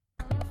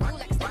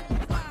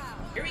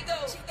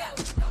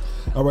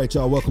All right,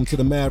 y'all, welcome to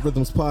the Mad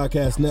Rhythms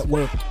Podcast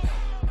Network.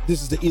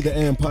 This is the Either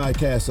And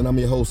Podcast, and I'm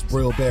your host,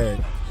 Brill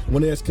Barrett.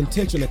 When there's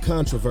contention and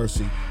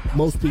controversy,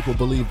 most people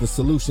believe the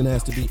solution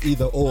has to be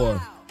either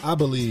or. I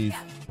believe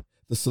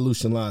the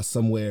solution lies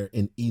somewhere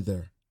in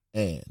either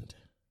and.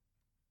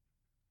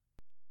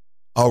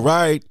 All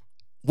right.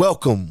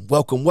 Welcome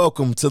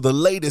to the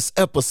latest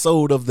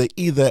episode of the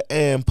Either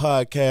And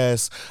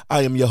Podcast.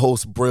 I am your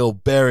host, Brill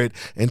Barrett,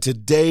 and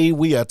today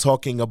we are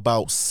talking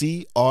about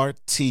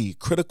CRT,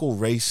 critical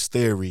race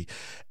theory.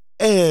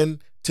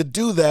 And to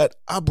do that,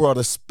 I brought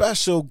a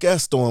special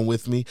guest on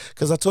with me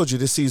because I told you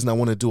this season I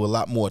want to do a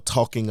lot more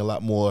talking, a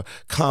lot more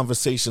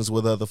conversations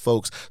with other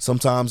folks,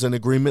 sometimes in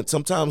agreement,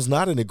 sometimes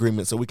not in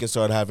agreement, so we can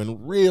start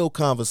having real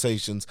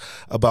conversations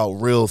about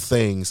real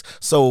things.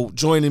 So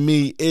joining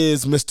me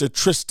is Mr.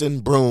 Tristan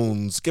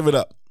Bruns. Give it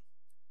up.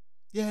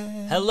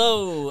 Yeah.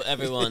 Hello,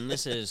 everyone.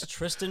 This is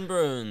Tristan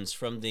Bruns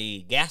from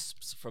the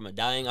Gasps from a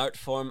Dying Art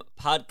Form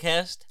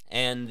podcast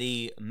and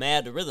the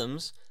Mad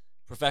Rhythms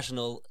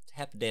professional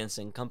tap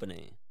dancing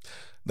company.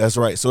 That's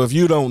right. So if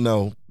you don't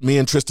know, me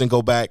and Tristan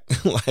go back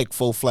like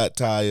full flat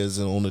tires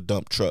and on a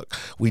dump truck.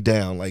 We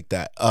down like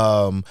that.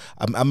 I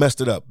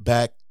messed it up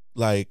back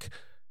like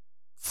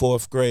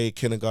fourth grade,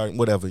 kindergarten,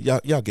 whatever.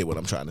 Y'all get what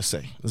I'm trying to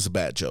say. This is a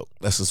bad joke.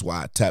 This is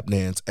why I tap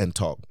dance and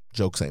talk.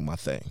 Jokes ain't my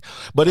thing.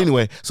 But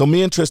anyway, so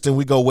me and Tristan,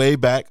 we go way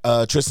back.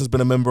 Tristan's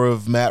been a member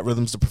of Mad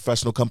Rhythms, the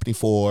professional company,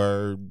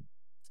 for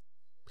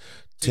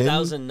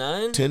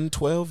 2009?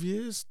 12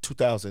 years?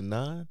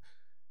 2009?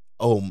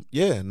 Oh,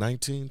 yeah,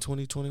 19,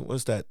 20, 20,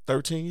 what's that,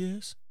 13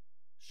 years?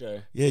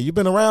 Sure. Yeah, you've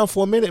been around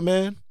for a minute,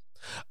 man.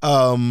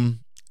 Actually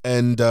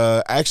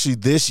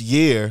this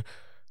year,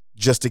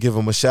 just to give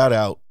them a shout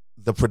out,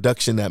 the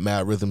production that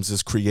Mad Rhythms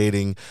is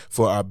creating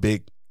for our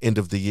big end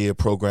of the year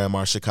program,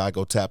 our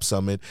Chicago Tap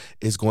Summit,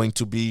 is going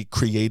to be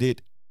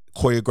created,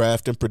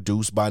 choreographed, and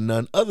produced by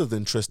none other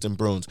than Tristan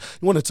Bruns.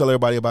 You want to tell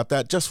everybody about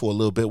that just for a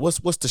little bit? What's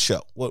the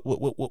show? What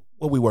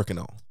we working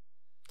on?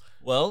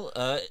 Well,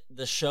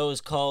 the show is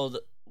called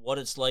What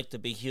It's Like to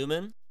Be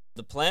Human.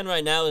 The plan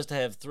right now is to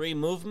have 3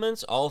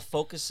 movements, all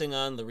focusing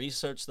on the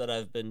research that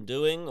I've been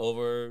doing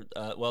over,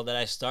 that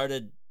I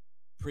started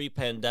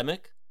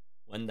pre-pandemic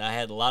when I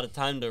had a lot of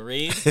time to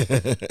read.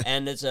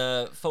 And it's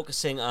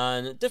focusing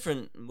on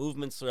different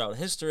movements throughout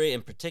history,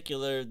 in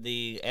particular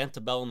the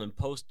antebellum and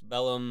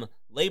postbellum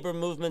labor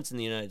movements in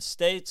the United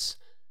States,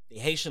 the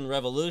Haitian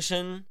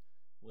Revolution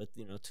with,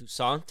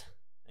 Toussaint,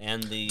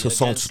 and the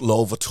Toussaint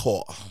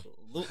Louverture.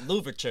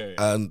 Louverture.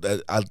 And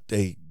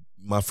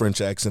my French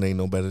accent ain't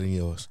no better than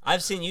yours.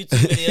 I've seen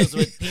YouTube videos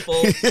with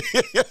people,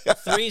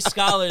 3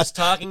 scholars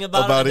talking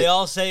about it, and they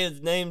all say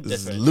his name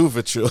different.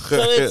 Louverture. So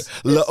it's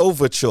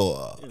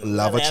L'Ouverture.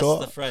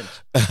 Lavature.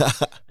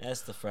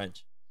 That's the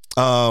French.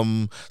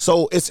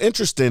 So it's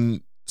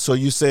interesting. So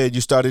you said you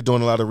started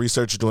doing a lot of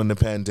research during the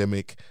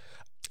pandemic,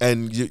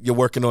 and you're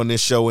working on this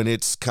show, and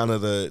it's kind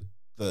of the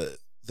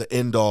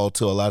end all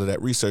to a lot of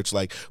that research,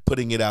 like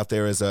putting it out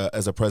there as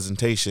a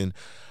presentation.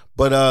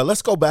 But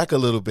let's go back a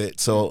little bit.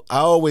 So I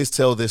always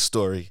tell this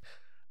story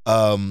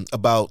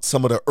about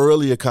some of the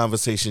earlier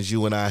conversations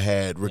you and I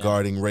had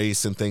regarding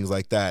race and things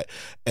like that.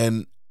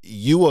 And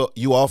you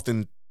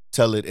often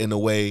tell it in a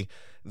way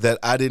that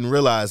I didn't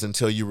realize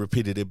until you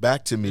repeated it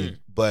back to me.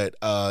 But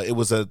it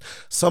was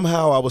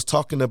somehow I was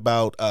talking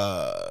about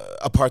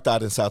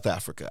apartheid in South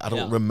Africa. I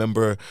don't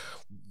remember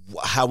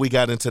how we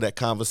got into that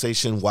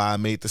conversation, why I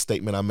made the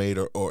statement I made,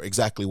 or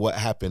exactly what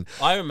happened.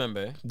 I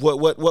remember. What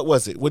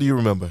was it? What do you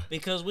remember?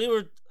 Because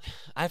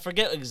I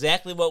forget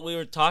exactly what we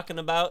were talking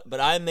about, but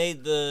I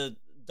made the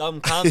dumb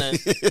comment.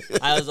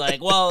 I was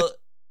like, well,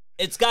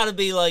 it's got to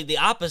be like the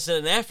opposite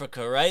in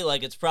Africa, right?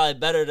 Like it's probably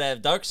better to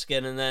have dark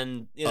skin, and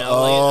then,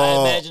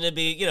 I imagine it'd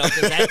be,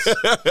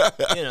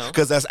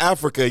 because that's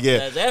Africa,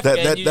 yeah. That's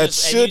Africa, that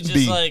should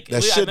be,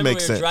 that should make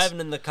sense. We were driving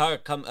in the car,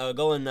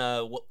 going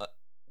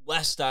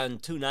west on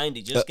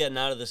 290, just getting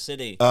out of the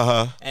city.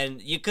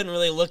 And you couldn't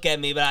really look at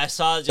me, but I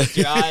saw just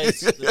your eyes,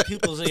 the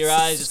pupils of your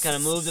eyes just kind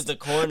of moved at the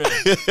corner.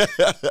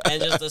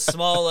 And just a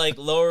small,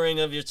 lowering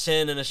of your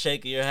chin and a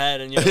shake of your head.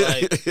 And you're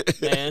like,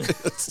 man,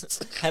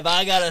 have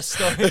I got a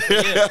story for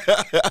you?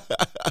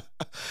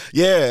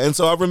 Yeah, and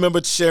so I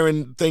remember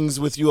sharing things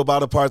with you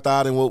about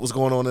apartheid and what was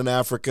going on in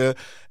Africa.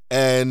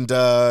 And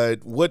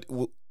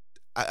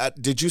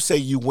did you say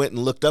you went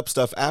and looked up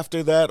stuff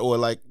after that?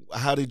 Or,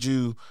 how did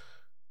you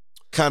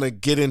kind of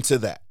get into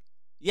that?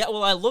 Yeah,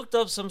 well, I looked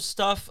up some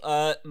stuff.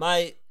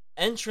 My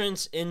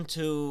entrance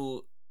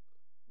into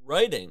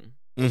writing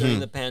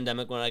during the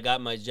pandemic, when I got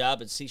my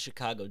job at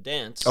Chicago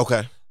Dance.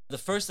 Okay. The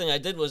first thing I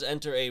did was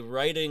enter a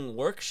writing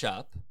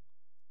workshop.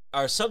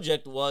 Our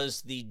subject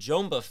was the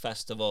Jomba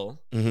Festival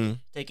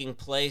taking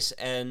place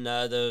in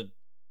the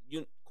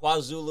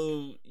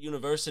KwaZulu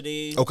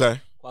University. Okay.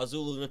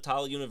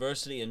 KwaZulu-Natal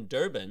University in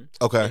Durban.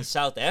 Okay. In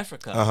South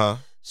Africa.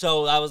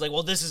 So I was like,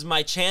 well, this is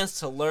my chance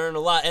to learn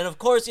a lot. And of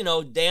course,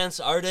 dance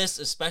artists,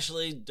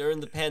 especially during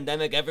the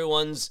pandemic,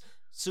 everyone's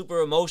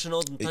super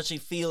emotional and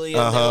touchy-feely,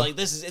 and they're like,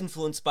 this is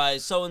influenced by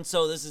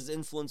so-and-so, this is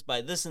influenced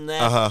by this and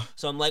that.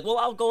 So I'm like, well,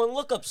 I'll go and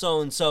look up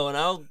so-and-so, and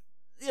I'll,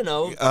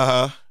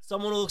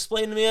 someone will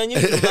explain to me on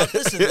YouTube about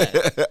this and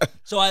that.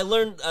 So I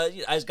learned,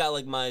 I got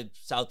like my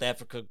South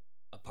Africa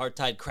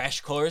apartheid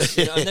crash course.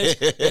 And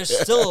there's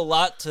still a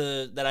lot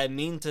that I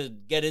mean to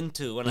get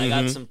into when I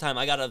got some time.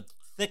 I got a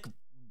thick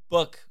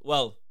book.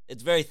 Well,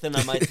 it's very thin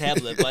on my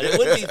tablet, but it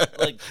would be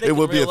like thick. It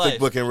would be a thick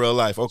book in real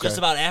life. Okay, just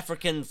about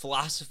African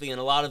philosophy, and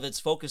a lot of it's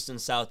focused in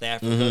South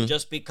Africa.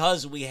 Just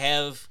because we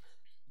have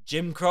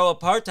Jim Crow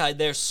apartheid,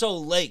 they're so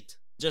late.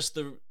 Just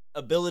the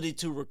ability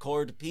to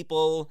record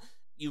people.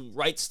 You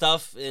write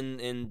stuff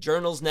in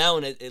journals now,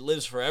 and it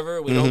lives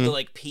forever. We don't have to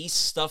like piece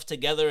stuff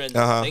together and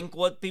think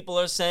what people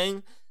are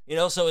saying.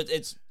 So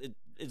it's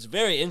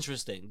very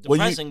interesting,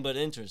 depressing but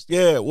interesting.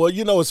 Yeah, well,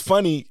 it's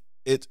funny.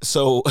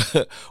 So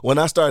when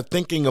I started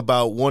thinking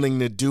about wanting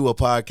to do a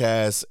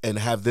podcast and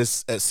have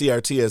this at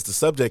CRT as the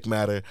subject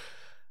matter,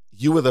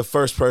 you were the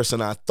first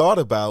person I thought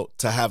about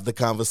to have the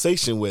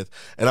conversation with.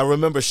 And I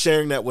remember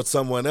sharing that with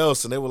someone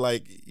else, and they were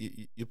like,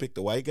 you picked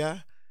the white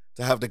guy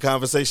to have the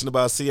conversation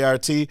about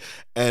CRT?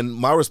 And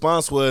my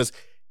response was,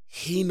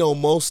 he know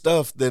more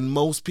stuff than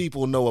most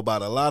people know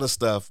about a lot of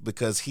stuff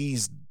because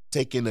he's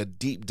taking a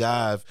deep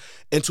dive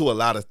into a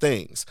lot of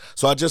things.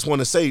 So I just want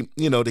to say,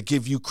 to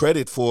give you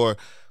credit for,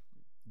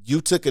 you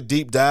took a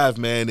deep dive,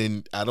 man,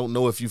 and I don't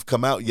know if you've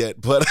come out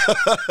yet, but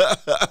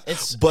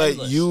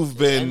you've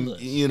been,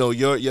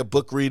 your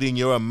book reading,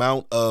 your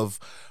amount of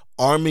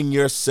arming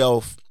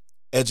yourself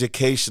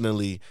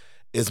educationally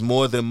is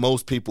more than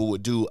most people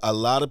would do. A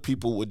lot of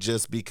people would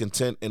just be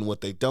content in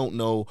what they don't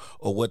know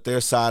or what their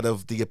side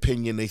of the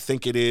opinion they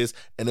think it is,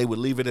 and they would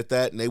leave it at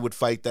that, and they would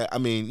fight that. I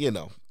mean,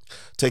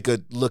 take a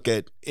look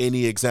at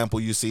any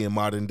example you see in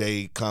modern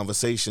day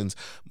conversations.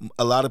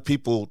 A lot of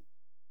people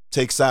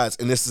take sides,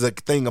 and this is a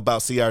thing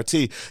about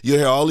CRT. You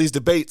hear all these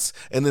debates,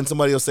 and then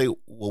somebody will say,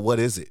 well, what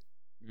is it?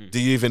 Do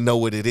you even know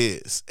what it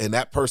is? And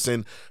that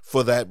person,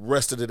 for that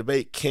rest of the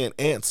debate, can't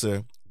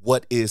answer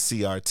what is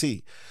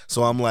CRT.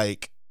 So I'm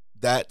like,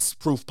 that's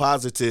proof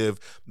positive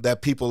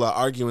that people are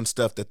arguing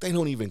stuff that they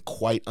don't even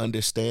quite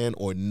understand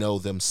or know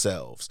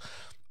themselves.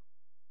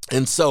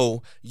 And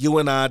so you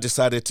and I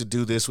decided to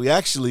do this. We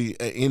actually,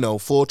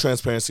 full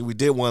transparency, we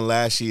did one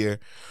last year,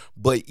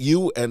 but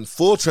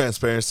full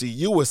transparency,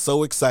 you were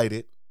so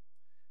excited.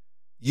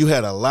 You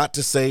had a lot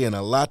to say and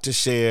a lot to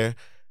share.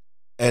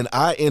 And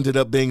I ended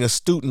up being a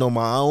student on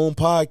my own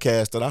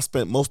podcast, and I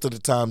spent most of the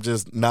time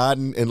just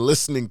nodding and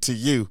listening to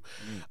you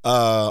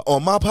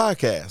on my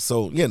podcast.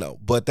 So,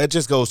 but that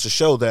just goes to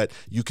show that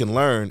you can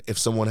learn if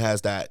someone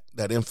has that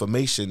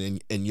information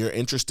and you're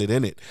interested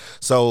in it.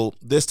 So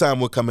this time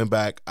we're coming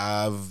back.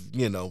 Is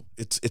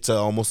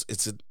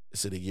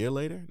it a year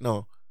later?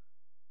 No.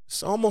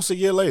 It's almost a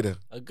year later.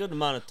 A good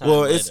amount of time.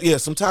 Well,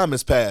 some time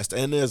has passed,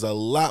 and there's a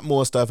lot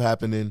more stuff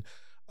happening.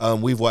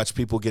 We've watched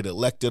people get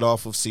elected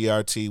off of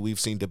CRT.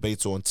 We've seen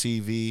debates on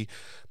TV.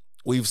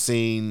 We've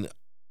seen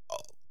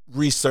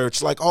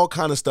research, like all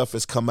kind of stuff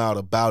has come out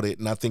about it.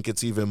 And I think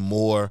it's even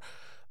more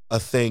a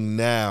thing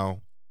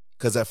now,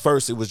 because at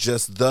first it was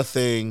just the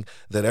thing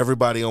that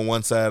everybody on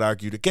one side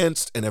argued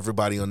against and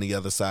everybody on the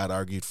other side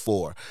argued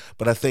for.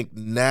 But I think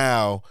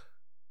now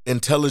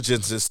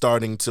intelligence is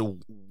starting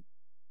to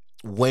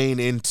wane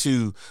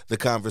into the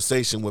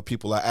conversation where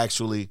people are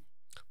actually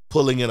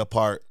pulling it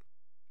apart,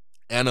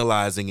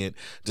 analyzing it,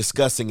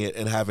 discussing it,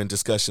 and having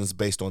discussions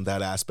based on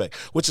that aspect,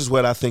 which is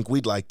what I think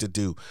we'd like to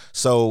do.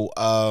 So,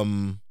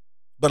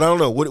 but I don't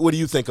know. What do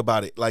you think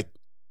about it? Like,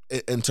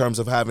 in terms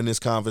of having this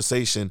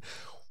conversation,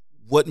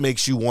 what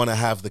makes you want to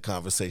have the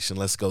conversation?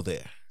 Let's go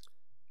there.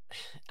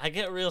 I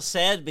get real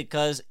sad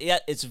because,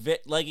 it's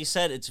like you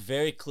said, it's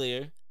very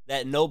clear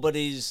that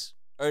nobody's,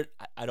 or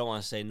I don't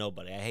want to say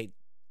nobody. I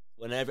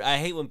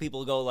hate when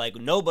people go like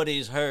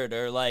nobody's heard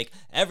or like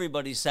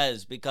everybody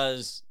says,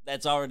 because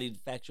that's already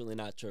factually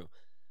not true.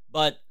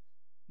 But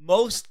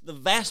the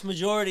vast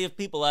majority of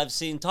people I've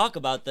seen talk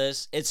about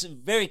this, it's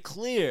very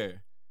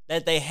clear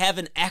that they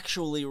haven't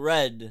actually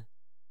read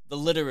the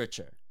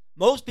literature.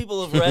 Most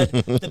people have read,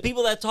 the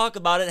people that talk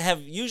about it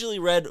have usually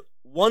read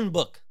one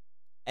book,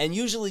 and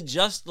usually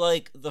just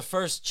like the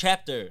first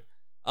chapter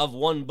of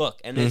one book.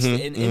 And it's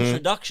an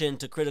introduction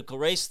to critical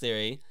race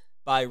theory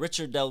by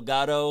Richard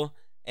Delgado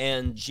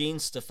and Gene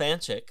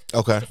Stefanchik.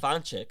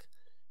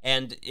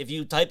 And if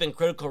you type in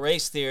critical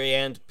race theory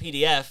and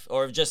PDF,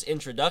 or just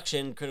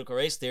introduction critical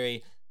race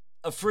theory,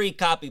 a free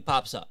copy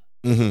pops up.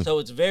 So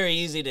it's very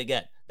easy to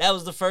get. That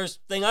was the first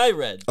thing I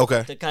read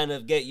to kind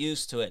of get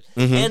used to it.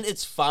 And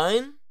it's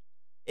fine.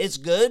 It's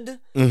good.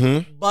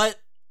 But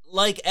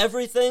like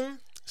everything,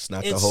 it's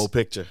not the whole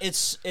picture.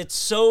 It's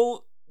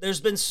so,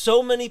 there's been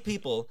so many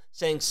people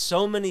saying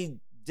so many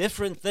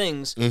different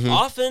things,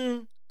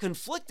 often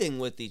conflicting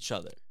with each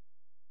other,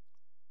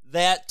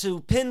 that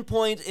to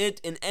pinpoint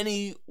it in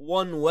any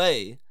one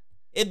way,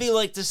 it'd be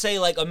like to say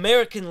like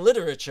American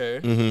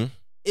literature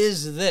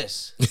is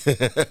this.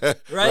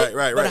 Right?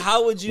 Right. But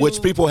how would you...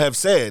 Which people have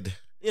said.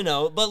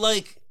 But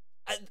like,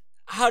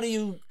 how do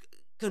you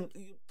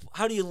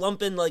how do you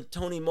lump in like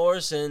Toni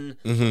Morrison,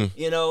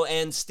 you know,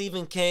 and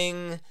Stephen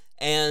King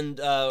and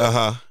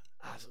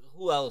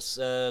who else?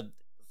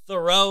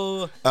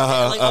 Thoreau,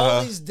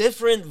 all these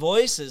different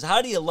voices.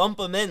 How do you lump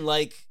them in?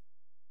 Like,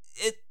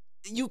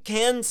 you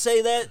can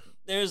say that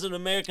there's an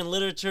American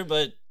literature,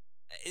 but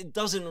it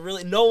doesn't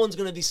really. No one's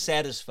going to be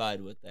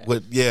satisfied with that.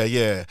 But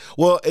yeah.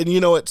 Well, and you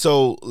know what?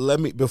 So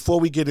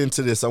before we get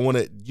into this,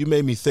 you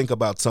made me think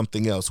about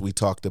something else we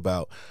talked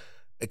about,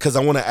 because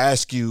I want to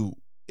ask you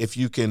if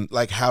you can,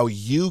 like, how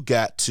you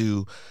got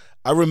to.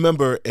 I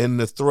remember in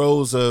the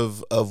throes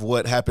of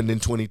what happened in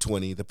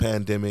 2020, the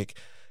pandemic.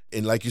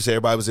 And like you said,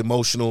 everybody was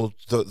emotional.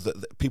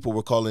 The people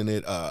were calling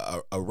it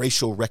a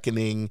racial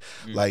reckoning.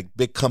 Like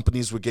big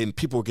companies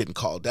people were getting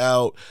called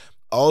out.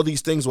 All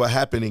these things were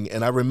happening.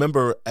 And I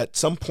remember at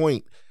some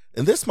point,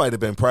 and this might have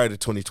been prior to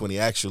 2020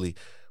 actually,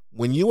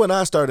 when you and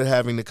I started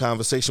having the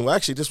conversation, well,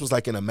 actually this was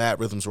like in a Mad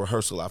Rhythms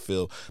rehearsal, I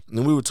feel.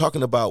 And we were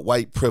talking about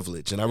white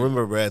privilege. And I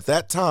remember at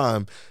that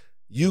time,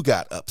 you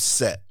got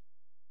upset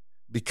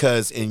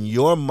because in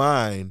your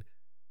mind,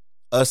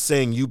 us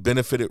saying you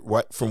benefited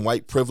from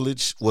white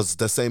privilege was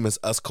the same as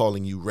us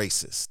calling you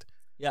racist.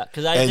 Yeah,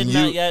 because I did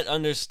not yet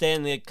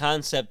understand the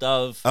concept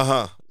of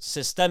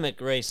systemic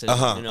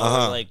racism,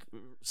 like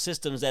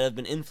systems that have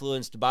been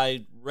influenced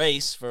by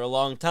race for a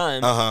long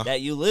time that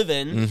you live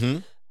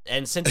in.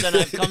 And since then,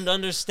 I've come to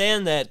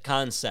understand that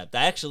concept.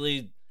 I've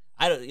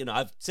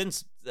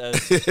since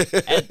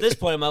at this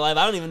point in my life,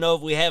 I don't even know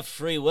if we have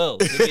free will,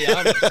 to be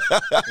honest,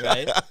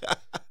 right?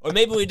 Or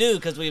maybe we do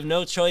because we have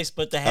no choice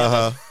but to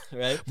have it,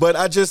 right? But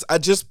I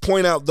just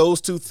point out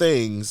those two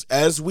things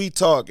as we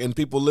talk, and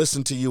people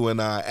listen to you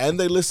and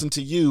they listen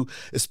to you,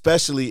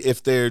 especially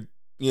if they're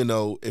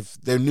new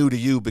to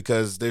you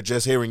because they're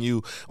just hearing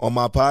you on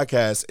my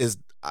podcast.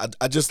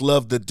 I just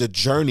love the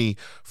journey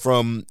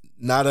from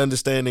not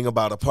understanding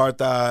about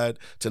apartheid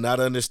to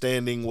not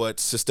understanding what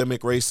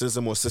systemic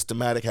racism or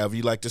systematic, however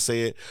you like to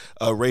say it,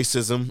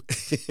 racism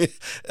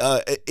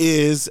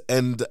is,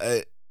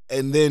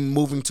 and then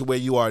moving to where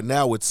you are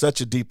now with such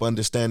a deep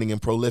understanding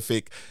and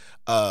prolific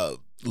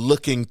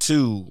looking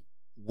to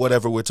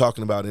whatever we're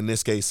talking about, in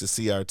this case is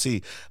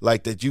CRT,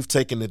 like that you've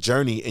taken the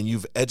journey and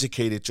you've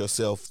educated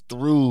yourself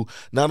through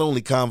not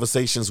only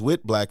conversations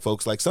with black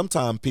folks, like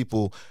sometimes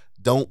people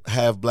don't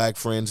have black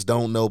friends,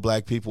 don't know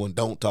black people, and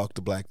don't talk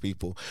to black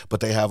people, but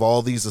they have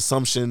all these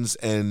assumptions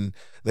and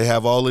they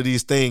have all of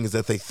these things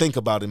that they think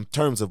about in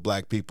terms of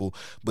black people.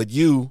 But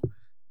you,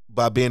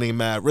 by being in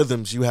Mad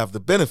Rhythms, you have the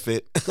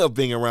benefit of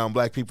being around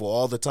black people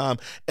all the time,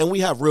 and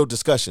we have real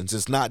discussions.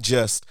 It's not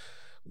just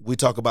we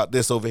talk about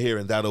this over here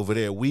and that over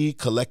there. We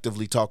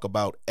collectively talk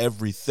about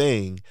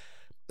everything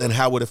and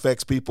how it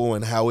affects people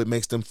and how it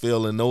makes them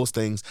feel and those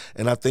things.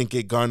 And I think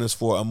it garners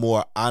for a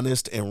more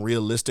honest and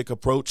realistic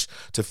approach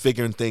to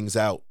figuring things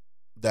out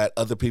that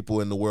other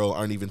people in the world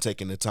aren't even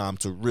taking the time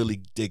to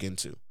really dig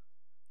into.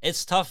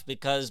 It's tough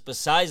because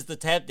besides the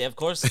tap dance, of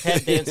course,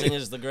 tap dancing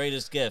is the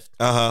greatest gift.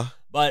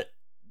 But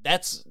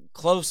that's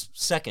close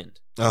second.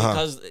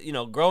 Because,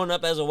 growing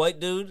up as a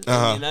white dude in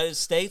the United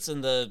States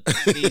in the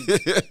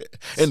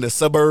in the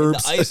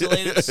suburbs, the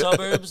isolated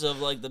suburbs of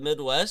like the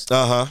Midwest,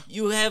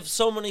 you have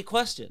so many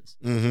questions,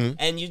 and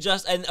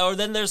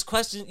then there's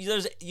questions.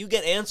 You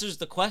get answers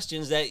to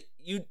questions that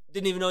you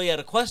didn't even know you had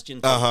a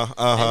question. And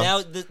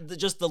now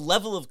just the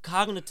level of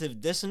cognitive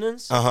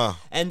dissonance,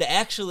 and to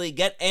actually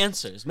get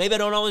answers. Maybe I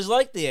don't always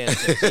like the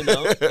answers,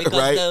 because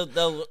right.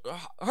 they'll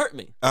hurt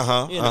me.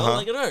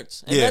 Like it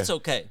hurts, and that's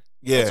okay.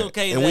 Yeah, it's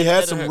okay. And we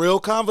had some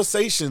real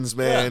conversations,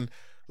 man. Yeah.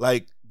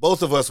 Like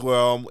both of us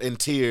were in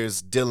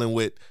tears dealing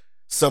with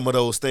some of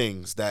those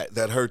things that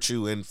hurt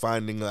you and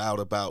finding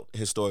out about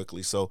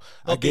historically. So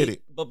I get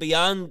it. But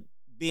beyond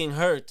being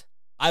hurt,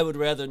 I would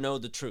rather know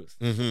the truth.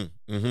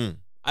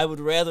 I would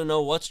rather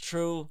know what's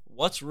true,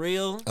 what's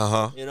real,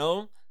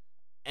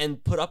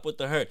 and put up with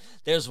the hurt.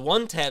 There's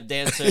one tap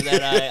dancer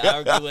that I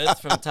argue with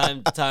from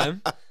time to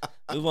time.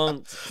 We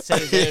won't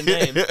say their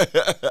name,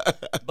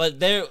 but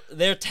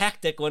their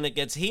tactic when it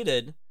gets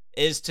heated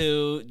is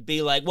to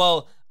be like,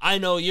 well, I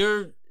know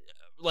you're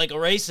like a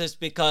racist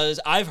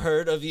because I've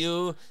heard of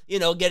you,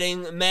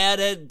 getting mad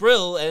at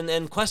Brill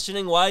and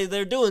questioning why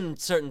they're doing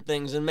certain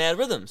things in Mad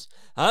Rhythms.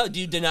 Do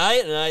you deny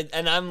it?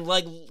 And I'm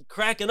like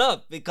cracking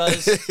up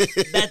because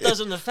that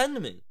doesn't offend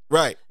me.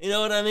 Right. You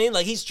know what I mean?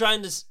 Like he's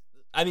trying to...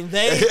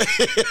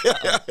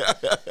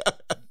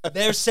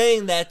 they're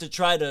saying that to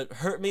try to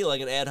hurt me, like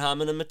an ad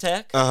hominem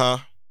attack.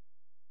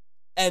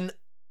 And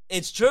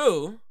it's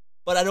true,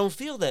 but I don't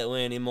feel that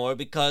way anymore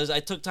because I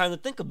took time to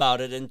think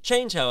about it and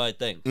change how I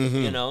think.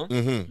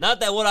 Not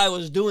that what I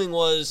was doing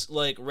was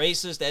like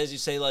racist, as you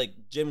say, like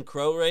Jim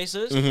Crow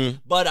racist,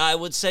 but I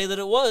would say that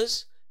it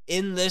was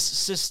in this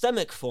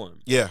systemic form.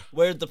 Yeah.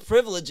 Where the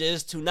privilege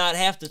is to not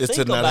have to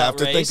think about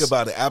race. Think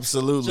about it.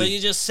 Absolutely. So you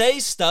just say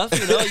stuff,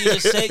 you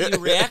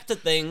react to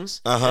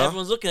things, and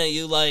everyone's looking at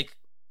you like,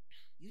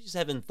 you just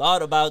haven't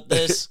thought about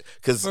this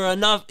for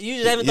enough. You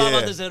just haven't thought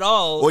about this at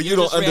all. Or you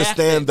don't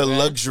understand the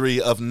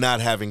luxury of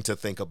not having to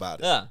think about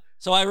it. Yeah.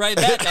 So I write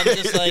back, I'm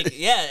just like,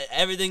 yeah,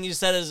 everything you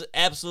said is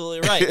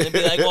absolutely right. And they'd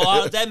be like, well,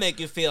 how does that make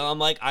you feel? I'm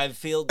like, I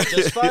feel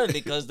just fine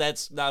because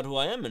that's not who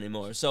I am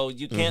anymore. So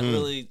you can't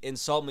really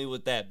insult me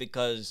with that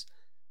because,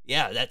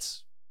 yeah,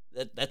 that's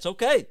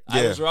okay.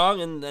 I was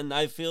wrong and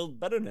I feel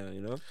better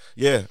now.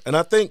 Yeah, and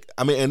I think,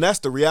 and that's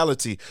the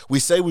reality. We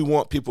say we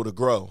want people to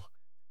grow.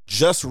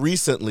 Just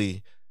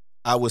recently,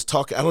 I was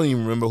talking, I don't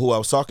even remember who I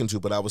was talking to,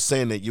 but I was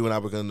saying that you and I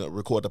were going to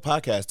record the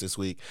podcast this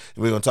week,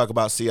 and we were going to talk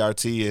about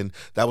CRT, and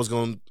that was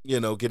going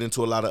to, get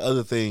into a lot of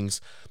other things.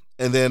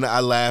 And then I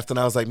laughed, and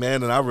I was like,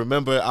 man, and I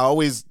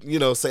always,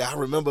 say, I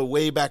remember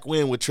way back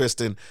when with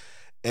Tristan.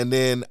 And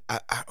then I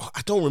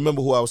don't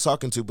remember who I was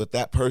talking to, but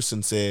that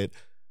person said,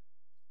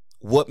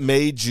 what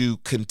made you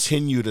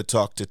continue to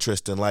talk to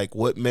Tristan? Like,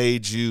 what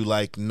made you,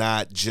 like,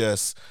 not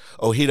just,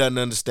 oh, he doesn't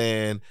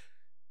understand,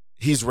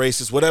 he's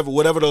racist,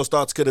 whatever those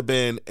thoughts could have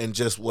been, and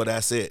just, well,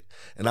 that's it.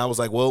 And I was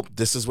like, well,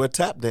 this is where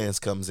tap dance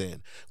comes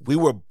in. We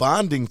were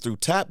bonding through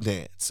tap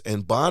dance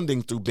and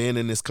bonding through being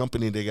in this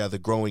company together,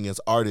 growing as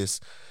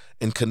artists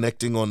and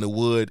connecting on the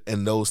wood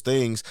and those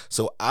things.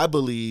 So I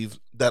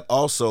believe that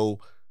also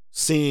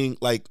seeing,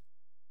 like,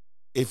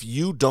 if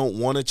you don't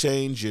want to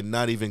change, you're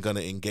not even going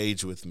to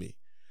engage with me.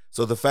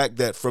 So the fact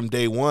that from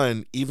day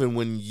one, even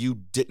when you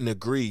didn't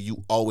agree,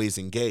 you always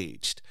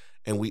engaged.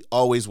 And we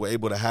always were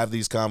able to have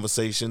these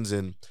conversations,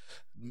 and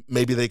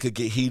maybe they could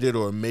get heated,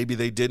 or maybe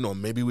they didn't, or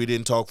maybe we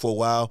didn't talk for a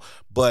while.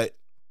 But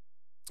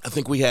I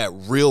think we had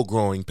real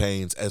growing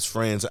pains as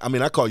friends.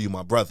 I call you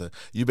my brother.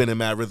 You've been in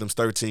Mad Rhythms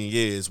 13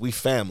 years. We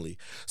family.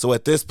 So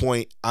at this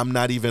point, I'm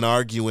not even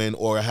arguing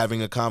or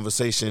having a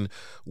conversation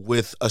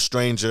with a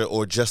stranger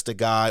or just a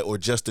guy or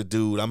just a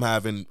dude. I'm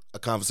having a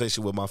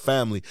conversation with my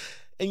family.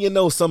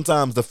 And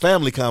sometimes the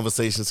family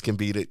conversations can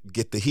be to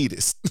get the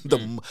heatedest,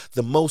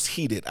 the most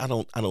heated. I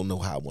don't know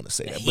how I want to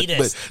say that,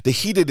 but the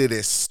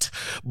heatedest.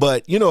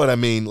 But you know what I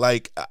mean?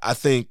 Like, I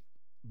think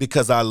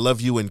because I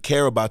love you and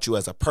care about you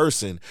as a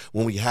person,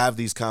 when we have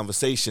these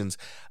conversations,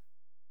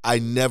 I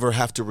never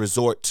have to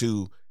resort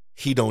to,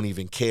 he don't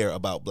even care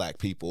about black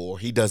people, or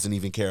he doesn't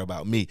even care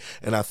about me.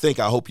 And I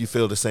hope you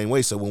feel the same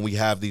way. So when we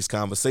have these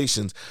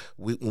conversations,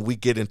 when we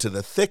get into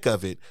the thick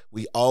of it,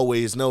 we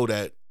always know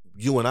that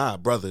you and I,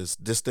 brothers,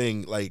 this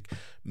thing, like,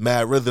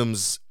 Mad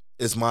Rhythms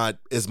is my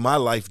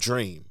life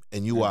dream,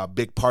 and you are a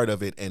big part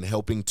of it, and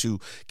helping to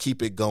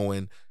keep it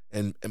going,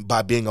 and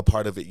by being a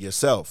part of it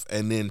yourself,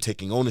 and then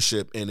taking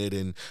ownership in it,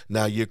 and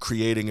now you're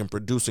creating and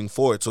producing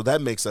for it. So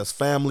that makes us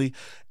family,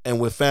 and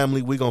with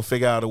family, we're going to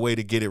figure out a way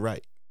to get it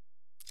right.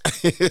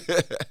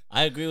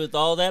 I agree with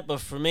all that,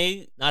 but for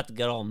me, not to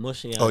get all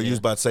mushy. Oh, you was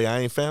about to say I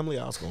ain't family?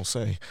 I was going to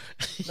say.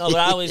 No,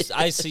 but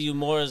I see you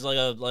more as like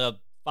a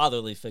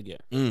fatherly figure.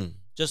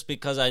 Just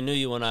because I knew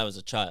you when I was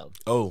a child.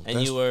 Oh,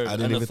 and you were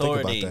an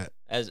authority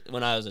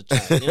when I was a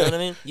child. You know what I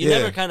mean? You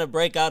never kind of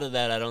break out of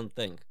that, I don't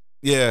think.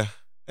 Yeah.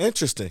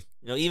 Interesting.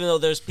 Even though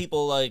there's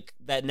people like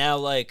that now,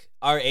 like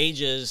our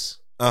ages,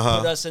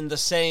 put us in the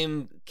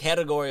same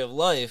category of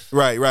life.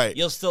 Right.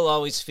 You'll still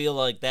always feel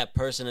like that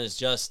person is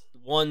just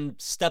one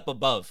step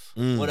above,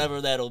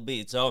 whatever that'll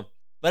be. So,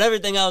 but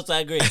everything else, I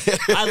agree.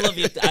 I love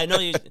you. I know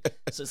you.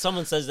 So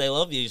someone says they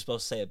love you, you're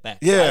supposed to say it back.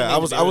 Yeah, I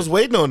was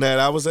waiting on that.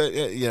 I was,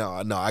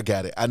 no, I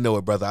got it. I know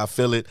it, brother. I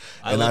feel it,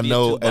 I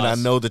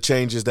know the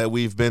changes that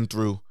we've been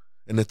through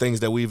and the things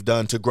that we've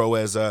done to grow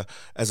as a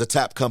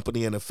tap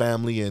company and a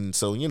family. And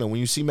so, when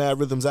you see Mad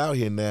Rhythms out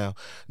here now,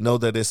 know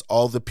that it's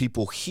all the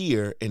people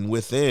here and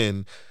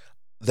within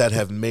that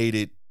have made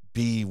it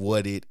be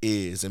what it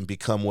is and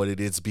become what it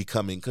is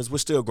becoming, because we're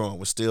still growing.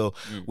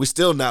 We're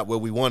still not where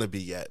we want to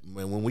be yet.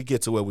 When we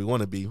get to where we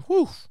want to be,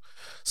 whew.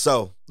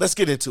 So let's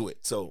get into it.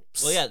 So,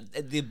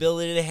 the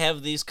ability to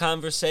have these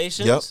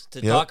conversations,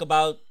 to talk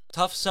about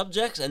tough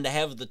subjects, and to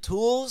have the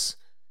tools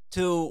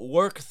to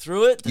work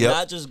through it, to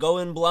not just go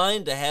in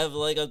blind, to have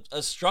like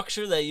a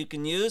structure that you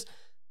can use.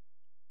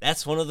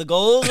 That's one of the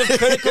goals of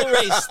critical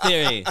race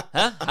theory.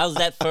 Huh? How's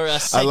that for a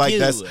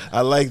segue?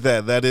 I like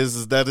that. That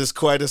is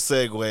quite a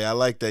segue. I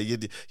like that.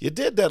 You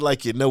did that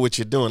like you know what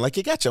you're doing. Like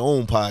you got your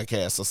own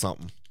podcast or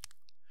something.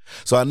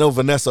 So I know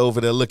Vanessa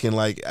over there looking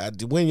like,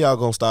 when y'all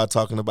gonna start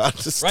talking about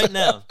this right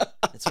now?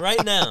 It's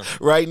right now.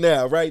 Right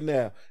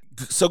now.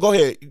 So go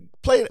ahead.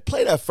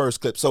 Play that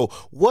first clip. So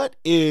what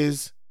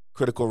is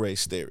critical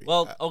race theory?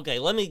 Well, okay,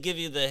 let me give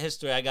you the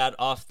history I got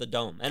off the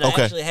dome. And I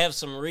actually have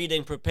some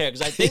reading prepared,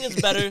 because I think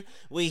it's better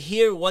we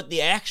hear what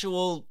the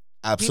actual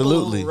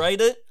people who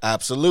write it have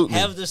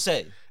to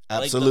say.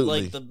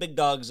 Absolutely. Like the big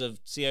dogs of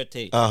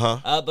CRT.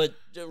 But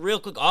real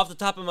quick, off the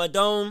top of my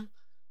dome,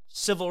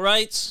 civil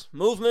rights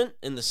movement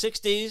in the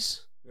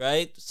 60s,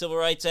 right? Civil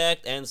Rights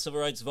Act and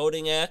Civil Rights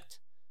Voting Act.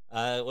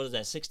 What is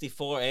that,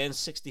 64 and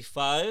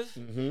 65?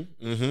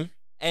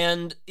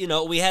 And,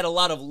 we had a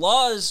lot of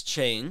laws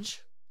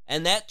change,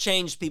 and that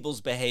changed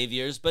people's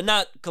behaviors, but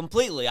not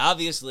completely.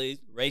 Obviously,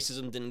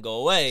 racism didn't go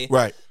away.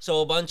 Right.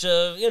 So a bunch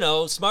of,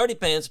 smarty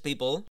pants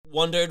people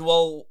wondered,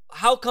 well,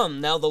 how come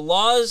now the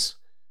laws,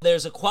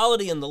 there's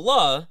equality in the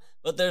law,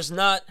 but there's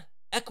not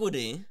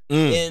equity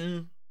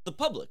in the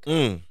public?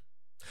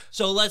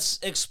 So let's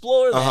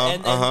explore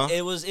that. And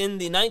it was in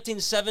the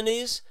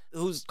 1970s,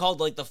 who's called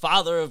like the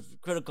father of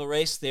critical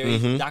race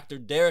theory, Dr.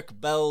 Derek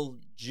Bell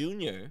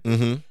Jr.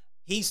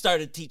 He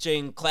started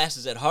teaching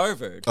classes at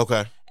Harvard.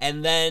 Okay.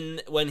 And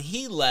then when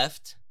he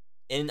left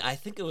in, I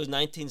think it was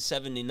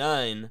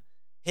 1979,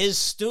 his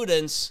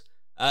students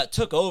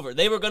took over.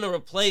 They were going to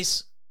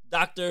replace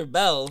Dr.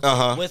 Bell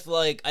with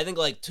I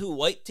think 2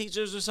 white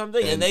teachers or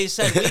something. And they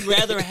said, we'd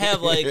rather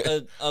have like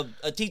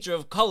a teacher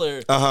of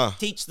color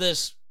teach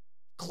this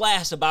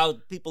class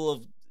about people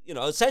of,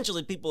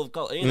 essentially people of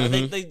color.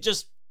 They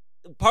just,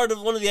 part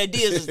of one of the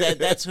ideas is that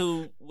that's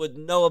who would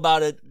know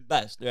about it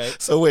best, right?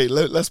 So wait,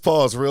 let's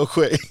pause real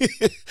quick.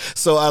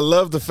 So I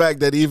love the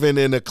fact that even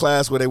in a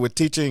class where he was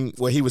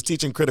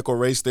teaching critical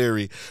race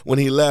theory, when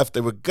he left,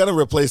 they were gonna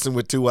replace him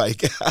with 2 white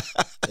guys.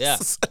 Yeah,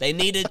 they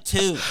needed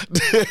 2.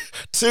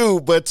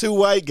 2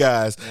 white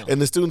guys,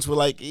 and the students were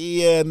like,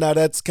 "Yeah, no,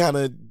 that's kind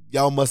of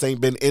y'all must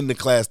ain't been in the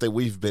class that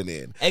we've been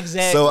in."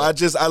 Exactly. So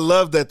I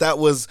love that.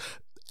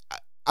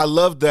 I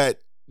love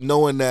that.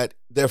 Knowing that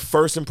their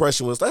first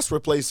impression was, let's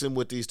replace him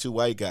with these 2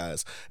 white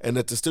guys. And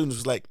that the students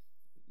was like,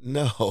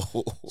 no.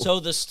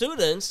 So the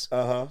students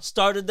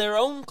started their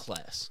own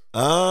class.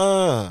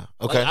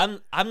 Okay.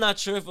 I'm not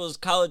sure if it was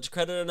college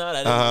credit or not.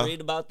 I didn't read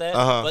about that.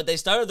 But they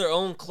started their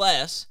own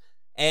class,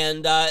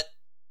 and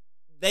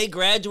they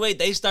graduate.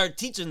 They start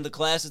teaching the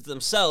classes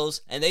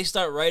themselves, and they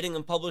start writing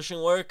and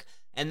publishing work.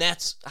 And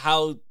that's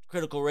how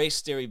critical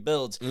race theory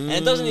builds. And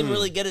it doesn't even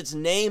really get its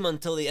name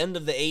until the end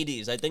of the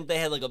 80s. I think they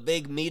had like a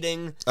big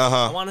meeting.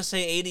 I want to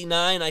say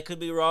 89. I could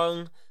be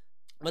wrong.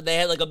 But they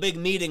had like a big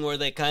meeting where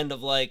they kind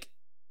of like,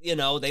 they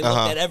looked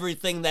at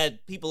everything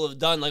that people have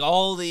done, like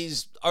all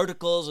these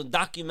articles and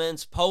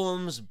documents,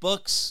 poems,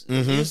 books,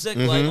 music,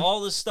 like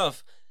all this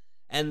stuff.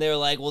 And they're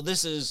like, well,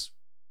 this is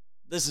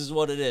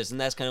what it is. And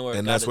that's kind of where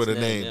it got its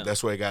name. Yeah.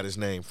 That's where it got its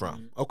name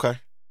from. Okay.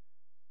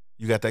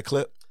 You got that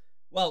clip?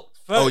 Well,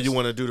 first, you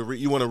want to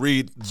you want to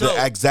read the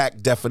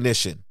exact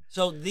definition.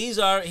 So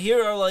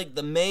here are like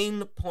the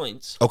main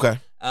points. Okay.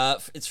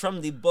 It's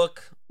from the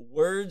book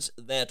Words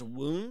That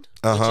Wound,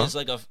 which is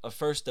like a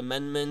First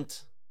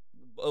Amendment,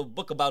 a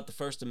book about the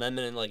First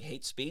Amendment and like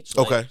hate speech.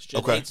 Like,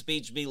 should hate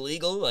speech be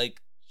legal? Like,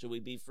 should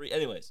we be free?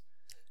 Anyways,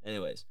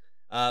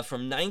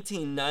 from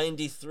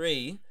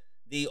 1993,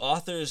 the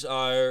authors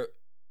are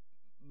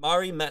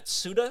Mari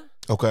Matsuda,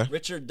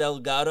 Richard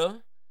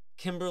Delgado,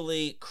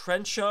 Kimberly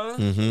Crenshaw,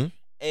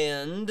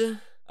 and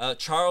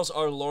Charles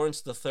R.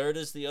 Lawrence III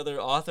is the other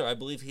author. I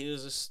believe he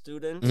was a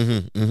student.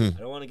 I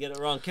don't want to get it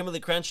wrong. Kimberly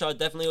Crenshaw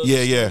definitely was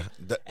a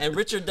student. And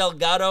Richard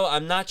Delgado,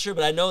 I'm not sure,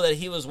 but I know that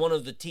he was one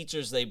of the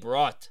teachers they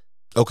brought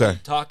to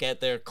talk at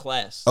their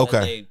class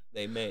that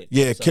they made.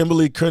 Yeah, so,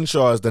 Kimberly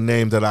Crenshaw is the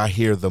name that I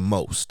hear the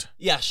most.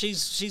 Yeah,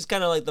 she's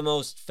kind of like the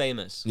most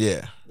famous.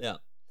 Yeah. Yeah.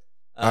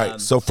 All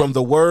right, so from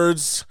the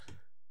words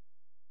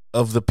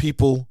of the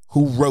people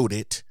who wrote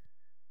it,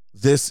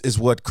 this is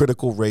what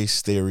critical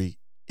race theory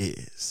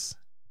is.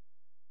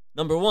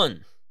 Number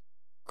 1,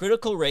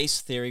 critical race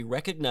theory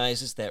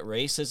recognizes that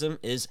racism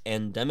is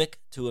endemic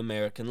to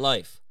American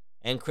life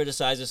and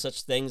criticizes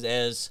such things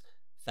as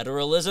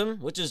federalism,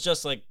 which is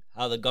just like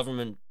how the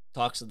government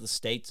talks to the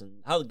states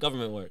and how the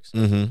government works,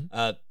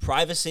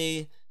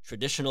 privacy,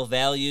 traditional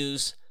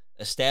values,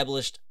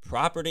 established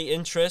property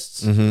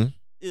interests,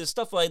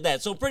 stuff like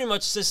that. So pretty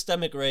much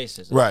systemic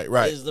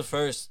racism is the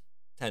first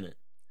tenet.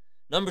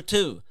 Number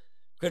 2,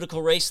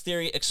 critical race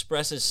theory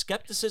expresses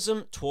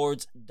skepticism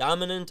towards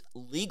dominant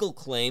legal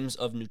claims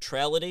of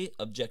neutrality,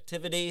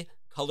 objectivity,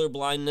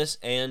 colorblindness,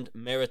 and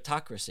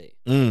meritocracy.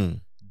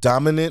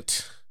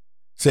 Dominant.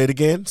 Say it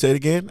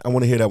again. I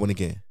want to hear that one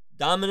again.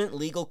 Dominant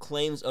legal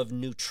claims of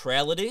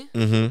neutrality,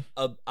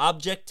 of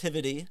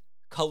objectivity,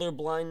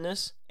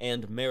 colorblindness,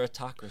 and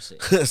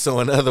meritocracy. So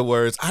in other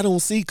words, I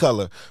don't see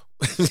color.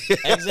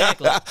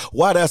 Exactly.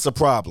 Why that's a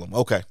problem.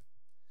 Okay.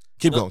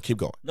 Keep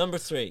going. Number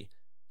 3.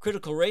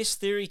 Critical race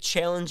theory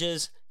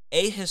challenges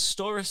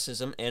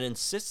ahistoricism and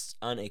insists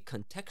on a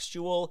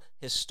contextual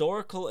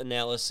historical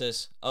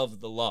analysis of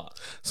the law.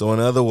 So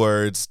in other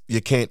words,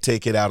 you can't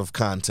take it out of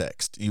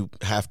context. You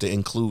have to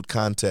include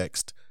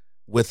context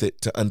with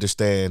it to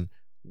understand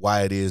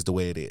why it is the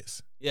way it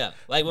is. Yeah,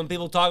 like when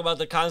people talk about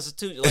the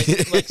Constitution,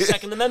 like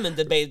Second Amendment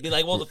debate, be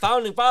like, well, the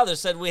Founding Fathers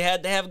said we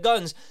had to have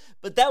guns,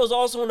 but that was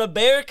also when a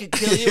bear could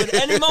kill you at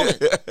any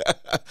moment.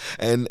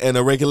 And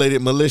a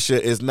regulated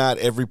militia is not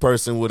every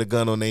person with a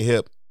gun on their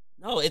hip.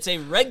 No, it's a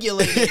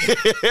regulated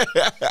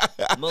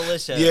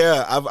militia.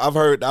 Yeah, I've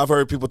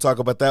heard people talk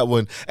about that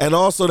one. And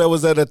also there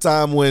was at a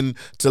time when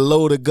to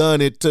load a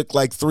gun it took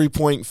like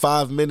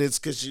 3.5 minutes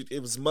because it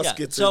was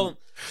muskets. Yeah,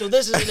 so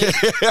this is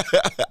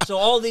so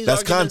all these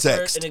That's arguments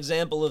context. are an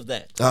example of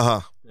that.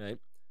 Right.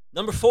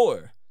 Number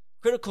 4,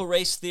 critical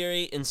race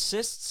theory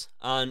insists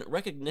on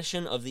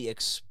recognition of the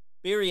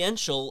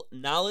experiential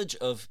knowledge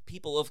of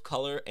people of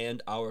color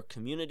and our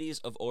communities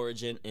of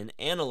origin in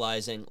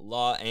analyzing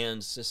law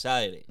and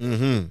society.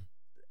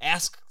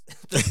 Ask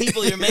the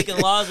people you're making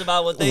laws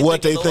about what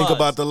they think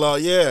about the law.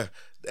 Yeah,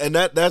 and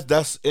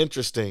that's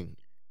interesting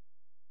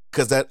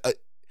because that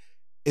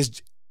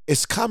is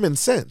it's common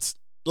sense.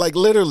 Like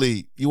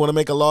literally, you want to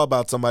make a law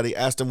about somebody,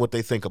 ask them what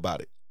they think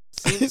about it.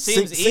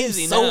 Seems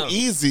easy so now.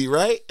 easy,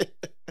 right?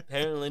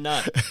 Apparently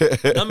not.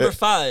 Number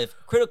 5,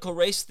 critical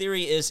race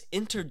theory is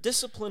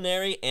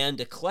interdisciplinary and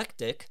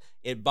eclectic.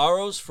 It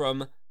borrows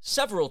from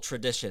several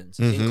traditions,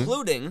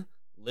 including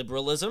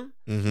liberalism,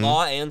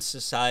 law and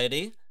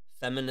society,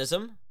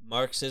 feminism,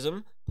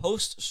 Marxism,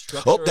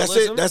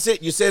 post-structuralism. Oh, that's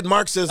it. You said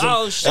Marxism.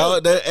 Oh, shit.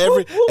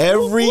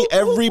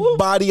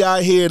 Everybody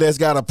I hear that's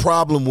got a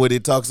problem with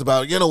it talks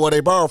about, they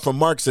borrow from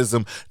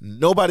Marxism.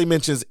 Nobody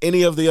mentions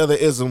any of the other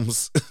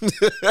isms.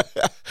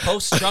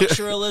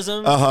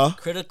 Post-structuralism,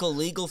 critical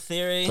legal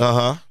theory,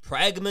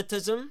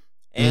 pragmatism,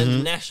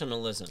 and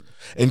nationalism.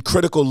 And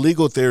critical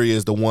legal theory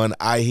is the one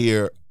I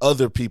hear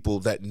other people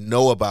that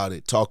know about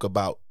it talk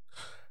about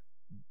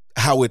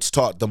how it's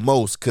taught the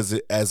most, because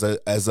as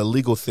a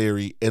legal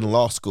theory in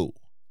law school.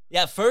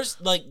 Yeah,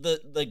 first like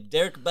the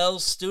Derek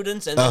Bell's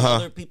students and then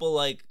other people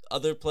like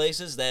other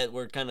places that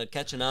were kind of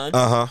catching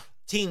on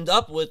teamed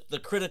up with the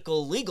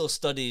critical legal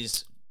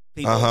studies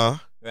people,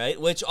 right?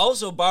 Which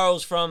also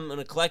borrows from an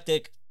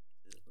eclectic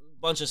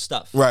bunch of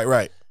stuff.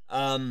 Right.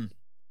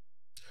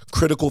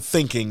 Critical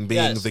thinking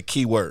being the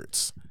key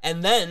words.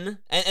 And then,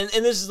 and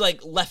this is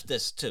like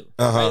leftist too,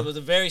 right? With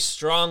a very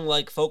strong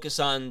like focus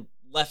on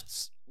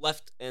left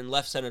and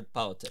left-centered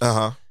politics.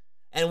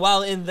 And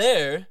while in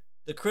there,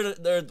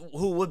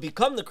 who would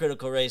become the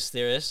critical race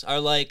theorists are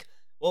like,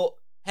 well,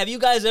 have you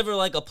guys ever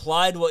like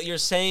applied what you're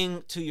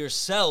saying to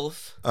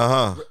yourself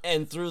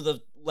and through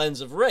the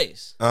lens of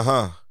race?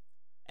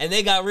 And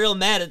they got real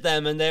mad at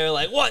them, and they were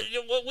like, what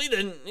we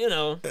didn't,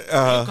 are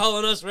you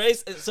calling us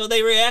race? And so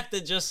they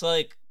reacted just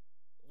like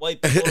white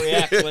people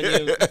react when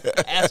you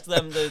ask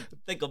them to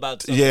think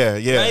about something.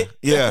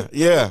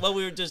 Yeah. What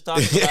we were just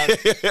talking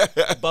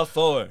about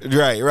before.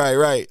 Right. The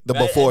right?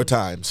 before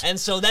times. And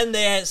so then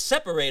they had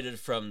separated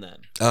from them.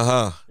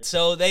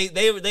 So they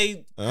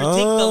critiqued the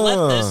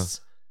leftists,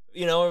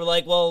 were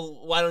like,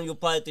 well, why don't you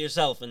apply it to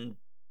yourself? And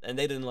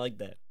they didn't like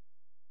that.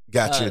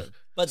 Gotcha.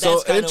 But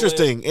so that's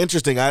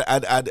interesting.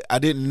 I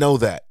didn't know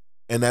that,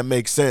 and that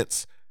makes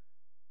sense.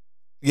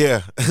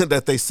 Yeah,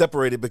 that they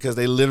separated because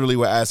they literally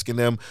were asking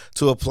them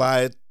to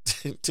apply it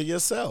to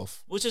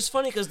yourself. Which is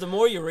funny because the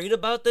more you read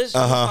about this, you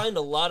find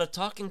a lot of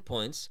talking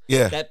points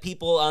that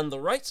people on the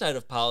right side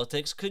of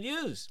politics could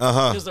use.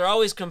 Because they're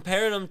always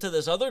comparing them to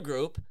this other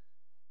group.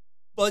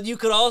 But you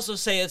could also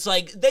say it's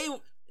like they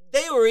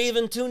were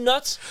even too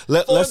nuts for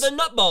the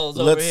nutballs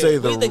over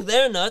here. We think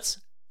they're nuts.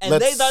 And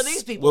they thought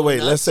these people were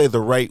nuts. Let's say the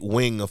right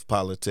wing of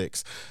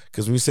politics.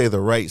 Because when you say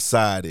the right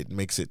side, it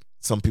makes it,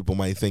 some people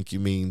might think you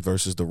mean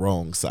versus the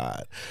wrong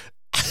side.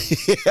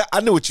 I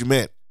knew what you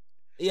meant.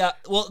 Yeah,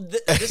 well,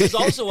 this is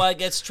also why it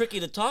gets tricky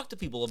to talk to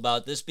people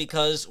about this,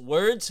 because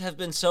words have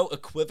been so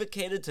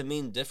equivocated to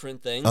mean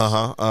different things.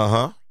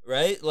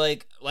 Right?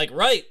 Like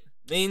right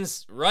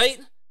means right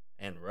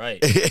and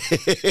right.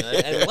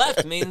 And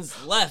left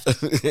means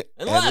left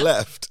and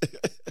left.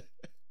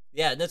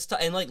 Yeah,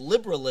 and like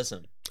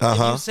liberalism. If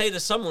you say to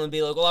someone and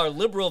be like, well, our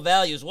liberal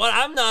values, what?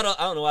 I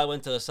don't know why I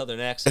went to a southern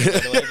accent, by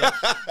the way, but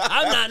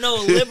I'm not no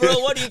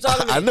liberal. What are you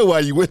talking about? I know why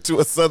you went to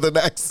a southern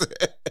accent.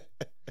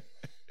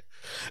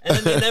 And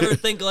then they never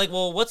think like,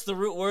 well, what's the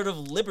root word of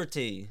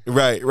liberty?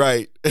 Right.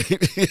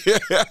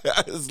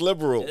 It's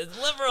liberal.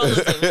 It's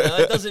liberalism.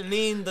 It doesn't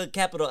mean the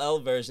capital L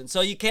version.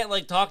 So you can't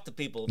like talk to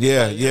people.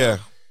 Yeah.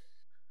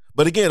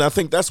 But again, I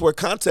think that's where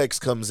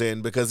context comes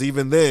in, because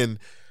even then,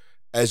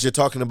 as you're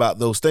talking about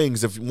those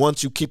things, if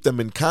once you keep them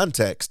in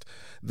context,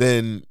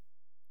 then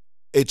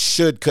it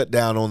should cut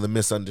down on the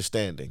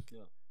misunderstanding.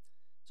 Yeah.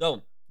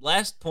 So,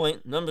 last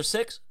point, number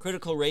 6,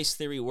 critical race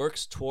theory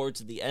works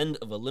towards the end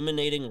of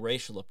eliminating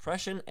racial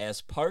oppression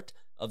as part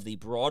of the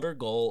broader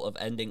goal of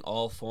ending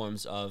all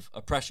forms of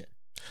oppression.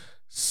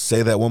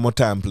 Say that one more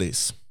time,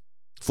 please,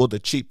 for the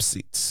cheap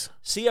seats.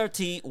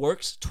 CRT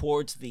works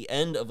towards the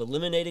end of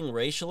eliminating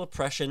racial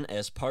oppression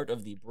as part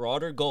of the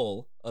broader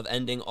goal of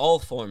ending all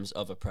forms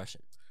of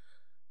oppression.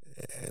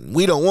 And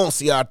we don't want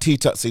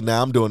CRT see,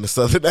 now I'm doing the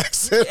southern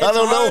accent. It's I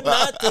don't hard know.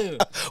 Not to.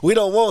 We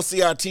don't want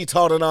CRT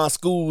taught in our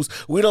schools.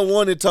 We don't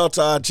want it taught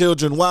to our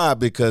children. Why?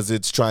 Because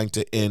it's trying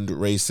to end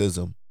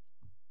racism.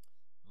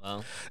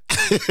 Well,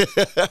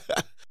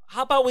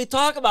 how about we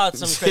talk about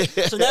some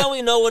So now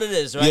we know what it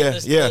is, right?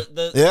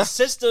 The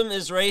system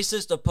is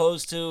racist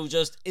opposed to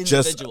just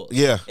individuals.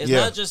 It's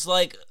not just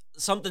like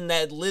something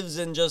that lives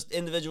in just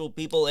individual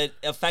people. It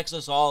affects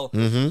us all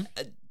to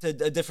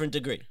a different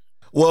degree.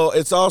 Well,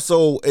 it's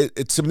also,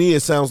 to me,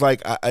 it sounds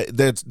like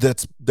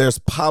there's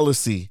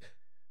policy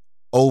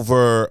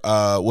over,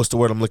 what's the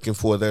word I'm looking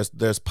for?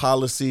 There's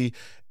policy,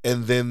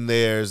 and then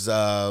there's,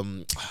 I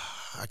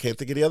can't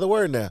think of the other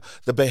word now,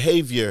 the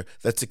behavior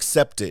that's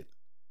accepted.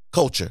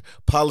 Culture,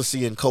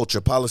 policy and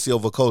culture, policy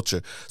over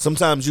culture.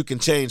 Sometimes you can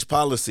change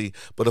policy,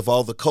 but if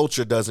all the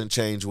culture doesn't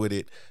change with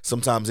it,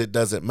 sometimes it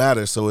doesn't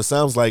matter. So it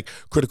sounds like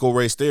critical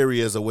race theory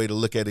is a way to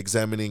look at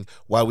examining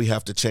why we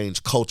have to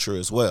change culture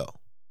as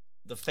well.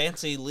 the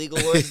fancy legal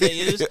words they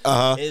use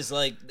is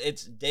like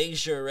it's de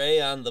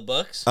jure on the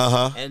books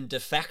and de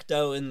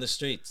facto in the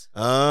streets.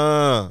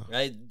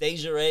 Right? De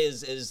jure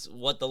is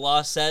what the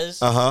law says.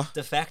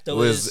 De facto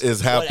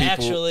is how what people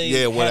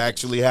actually what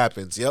actually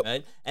happens. Yep.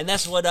 Right? And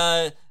that's what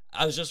I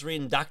was just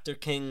reading Dr.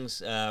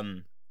 King's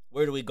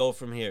Where Do We Go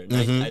From Here?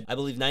 I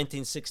believe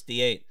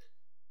 1968.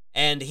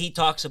 And he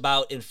talks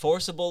about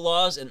enforceable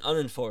laws and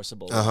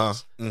unenforceable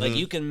laws. Like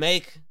you can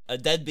make a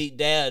deadbeat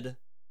dad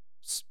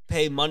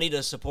pay money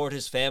to support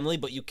his family,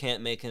 but you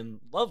can't make him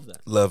love them.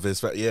 Love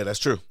his yeah, that's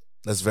true.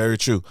 That's very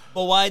true.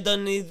 But why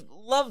doesn't he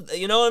love?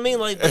 You know what I mean?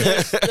 Like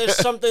there's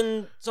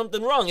something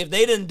wrong. If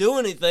they didn't do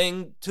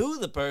anything to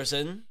the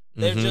person,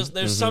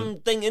 there's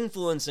something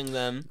influencing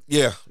them.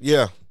 Yeah,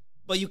 yeah.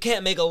 But you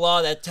can't make a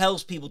law that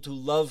tells people to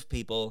love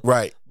people.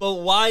 Right. But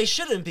why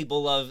shouldn't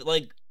people love?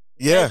 Like,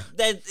 yeah,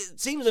 that it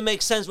seems to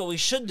make sense what we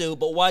should do,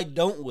 but why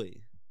don't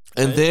we?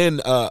 And right?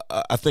 Then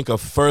I think a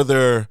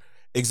further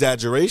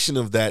exaggeration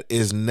of that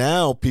is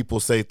now people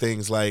say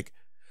things like,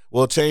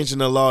 well, changing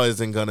the law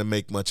isn't going to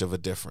make much of a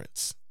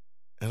difference.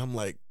 And I'm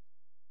like,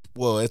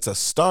 well, it's a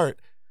start.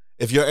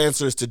 If your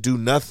answer is to do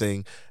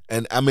nothing,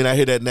 and I mean, I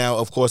hear that now,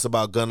 of course,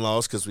 about gun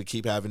laws because we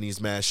keep having these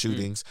mass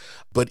shootings.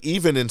 But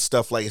even in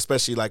stuff like,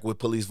 especially like with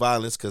police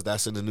violence, because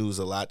that's in the news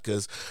a lot,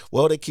 because,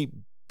 well, they keep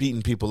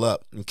beating people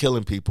up and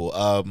killing people.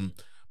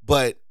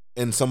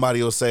 And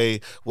somebody will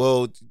say,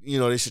 well, you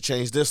know, they should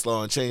change this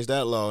law and change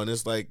that law. And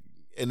it's like,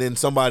 and then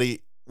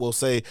somebody will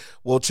say,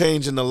 well,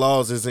 changing the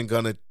laws isn't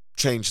going to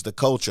change the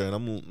culture. And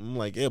I'm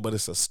like, yeah, but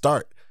it's a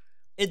start.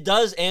 It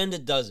does and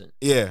it doesn't.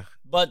 Yeah.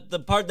 But the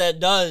part that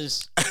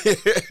does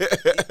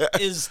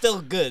is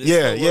still good.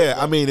 Yeah.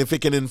 I mean, if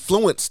it can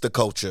influence the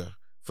culture,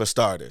 for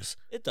starters.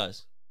 It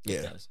does. Yeah.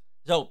 It does.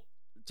 So,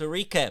 to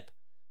recap,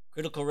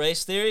 critical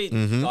race theory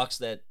talks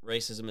that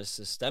racism is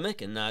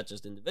systemic and not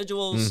just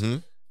individuals.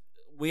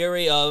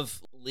 Weary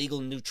of legal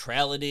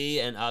neutrality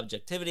and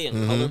objectivity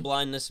and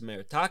colorblindness and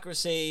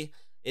meritocracy.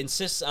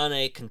 Insists on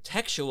a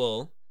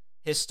contextual,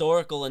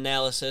 historical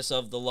analysis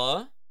of the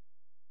law.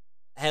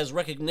 Has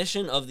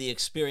recognition of the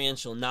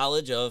experiential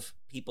knowledge of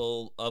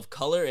people of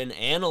color in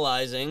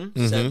analyzing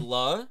said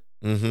law.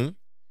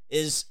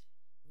 Is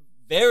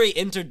very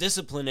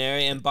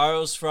interdisciplinary and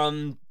borrows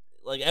from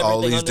like everything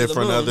all these under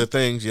different the moon, other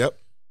things. Yep.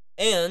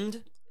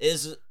 And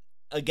is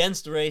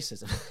against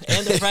racism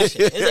and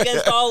oppression. Is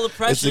against all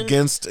oppression. It's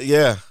against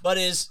but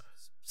is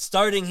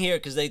starting here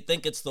because they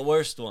think it's the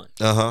worst one.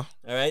 All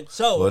right.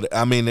 So, well,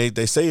 I mean,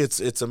 they say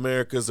it's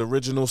America's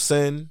original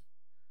sin,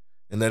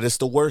 and that it's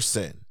the worst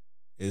sin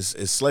is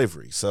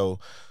slavery. So,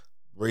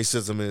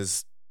 racism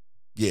is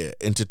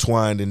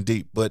intertwined and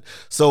deep. But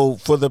so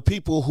for the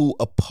people who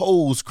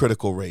oppose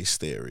critical race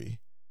theory,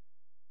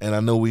 and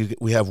I know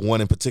we have one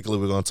in particular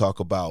we're going to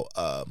talk about.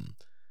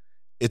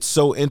 It's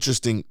so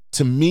interesting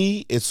to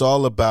me. It's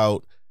all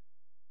about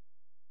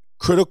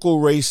critical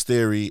race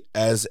theory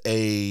as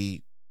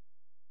a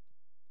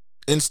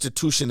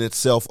institution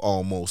itself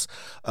almost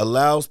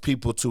allows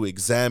people to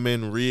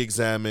examine,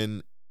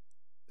 re-examine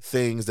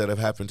things that have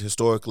happened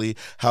historically,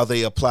 how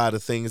they apply to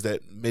things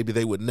that maybe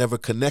they would never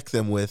connect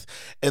them with,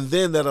 and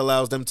then that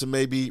allows them to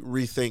maybe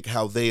rethink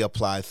how they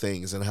apply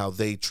things and how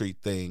they treat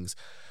things,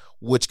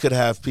 which could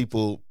have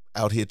people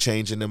out here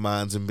changing their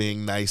minds and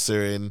being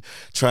nicer and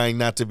trying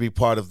not to be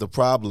part of the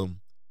problem.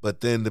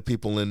 But then the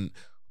people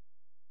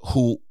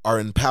who are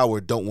in power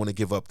don't want to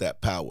give up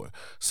that power.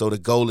 So the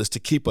goal is to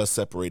keep us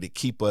separated,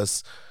 keep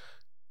us,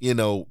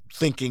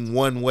 thinking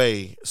one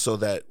way so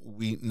that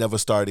we never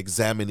start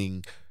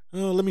examining,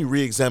 let me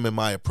re-examine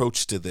my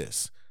approach to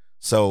this.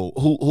 So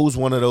who's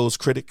one of those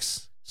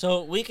critics?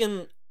 So we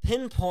can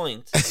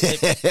pinpoint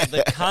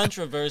the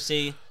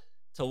controversy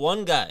to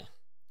one guy.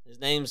 His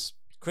name's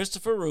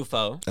Christopher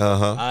Rufo.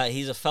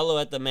 He's a fellow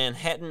at the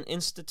Manhattan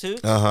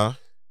Institute,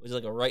 which is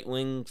like a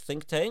right-wing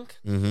think tank.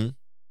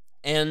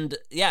 And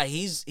yeah,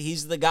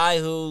 he's the guy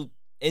who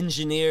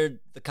engineered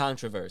the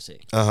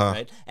controversy,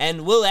 right?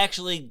 And we'll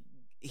actually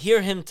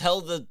hear him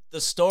tell the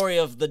story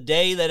of the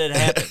day that it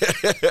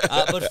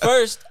happened. But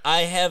first,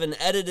 I have an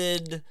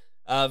edited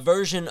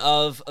version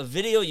of a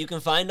video you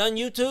can find on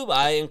YouTube.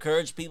 I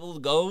encourage people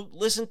to go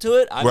listen to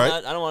it. I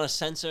don't want to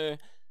censor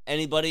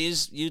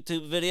anybody's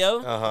YouTube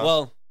video.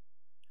 Well,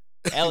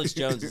 Alex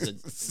Jones is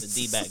a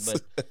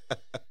D-bag,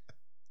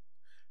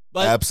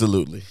 but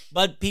absolutely.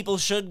 But people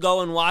should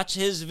go and watch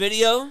his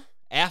video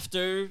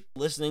after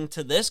listening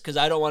to this because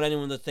I don't want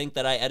anyone to think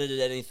that I edited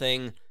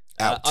anything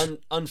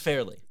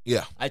unfairly.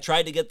 Yeah. I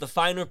tried to get the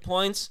finer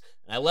points,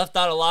 and I left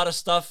out a lot of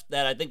stuff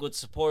that I think would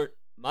support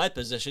my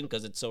position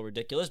because it's so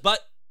ridiculous. But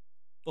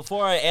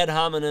before I ad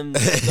hominem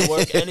the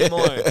work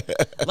anymore,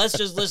 let's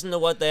just listen to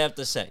what they have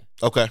to say.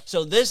 Okay.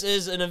 So this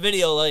is in a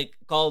video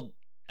called,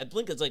 I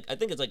think it's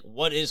like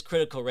what is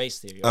critical race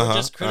theory? Or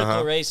just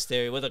critical race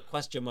theory with a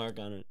question mark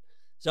on it.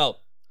 So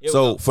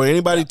for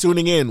anybody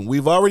tuning in,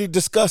 we've already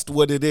discussed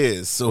what it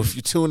is. So if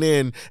you tune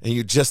in and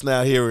you just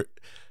now hear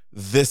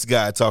this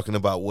guy talking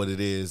about what it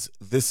is,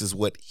 this is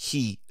what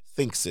he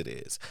thinks it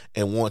is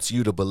and wants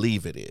you to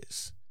believe it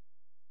is.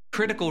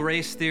 Critical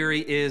race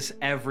theory is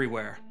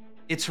everywhere.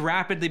 It's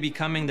rapidly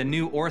becoming the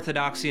new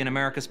orthodoxy in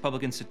America's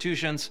public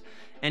institutions,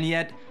 and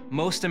yet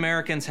most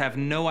Americans have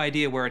no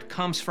idea where it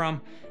comes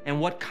from and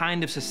what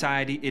kind of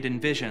society it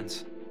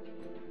envisions.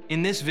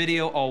 In this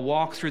video, I'll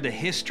walk through the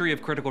history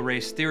of critical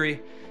race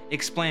theory,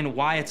 explain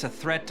why it's a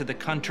threat to the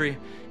country,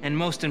 and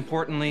most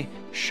importantly,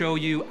 show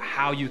you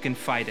how you can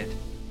fight it.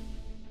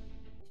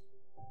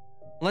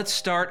 Let's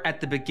start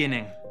at the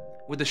beginning,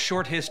 with a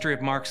short history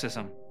of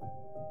Marxism.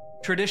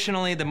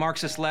 Traditionally, the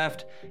Marxist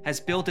left has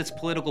built its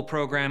political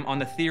program on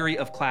the theory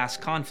of class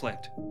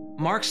conflict.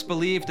 Marx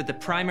believed that the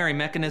primary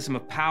mechanism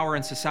of power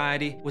in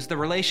society was the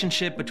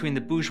relationship between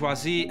the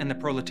bourgeoisie and the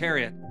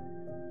proletariat.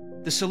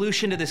 The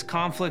solution to this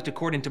conflict,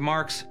 according to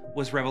Marx,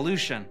 was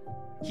revolution.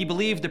 He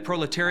believed the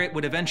proletariat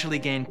would eventually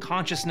gain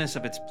consciousness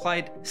of its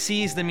plight,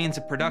 seize the means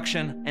of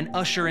production, and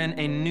usher in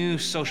a new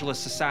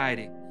socialist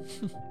society.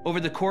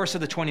 Over the course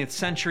of the 20th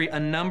century, a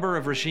number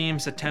of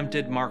regimes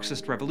attempted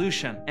Marxist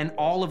revolution, and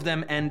all of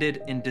them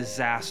ended in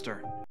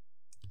disaster.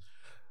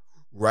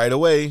 Right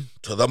away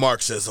to the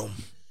Marxism.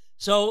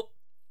 So,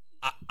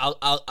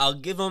 I'll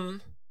give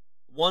him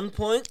 1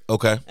 point.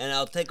 Okay. And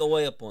I'll take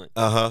away a point.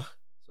 Uh-huh.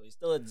 So he's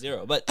still at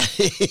 0. But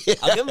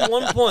I'll give him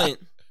 1 point.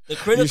 The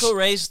critical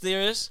race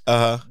theorists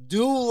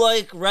do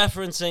like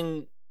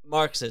referencing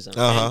Marxism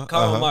and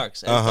Karl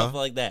Marx and stuff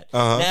like that.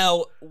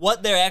 Now,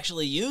 what they're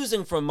actually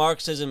using from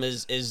Marxism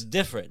is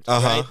different,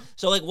 right?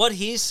 So, like, what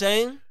he's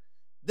saying,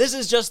 this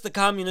is just the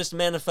Communist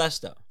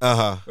Manifesto,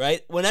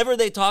 right? Whenever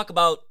they talk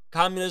about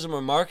communism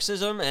or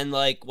Marxism and,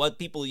 like, what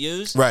people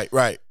use,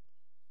 right,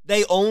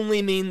 they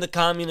only mean the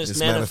Communist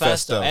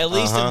Manifesto, at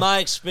least in my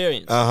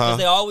experience. Because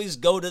they always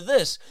go to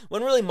this.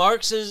 When really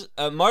Marx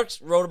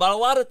wrote about a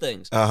lot of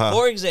things.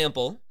 For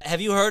example, have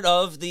you heard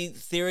of the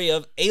theory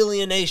of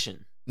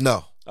alienation?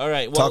 No. All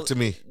right. Well, talk to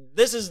me.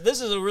 This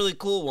is a really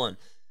cool one.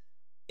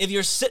 If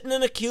you're sitting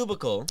in a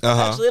cubicle,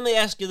 actually, let me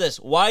ask you this.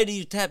 Why do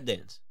you tap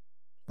dance?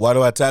 Why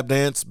do I tap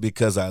dance?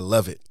 Because I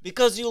love it.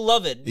 Because you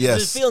love it. Yes.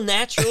 Does it feel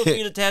natural for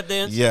you to tap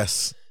dance?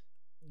 Yes.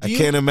 I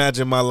can't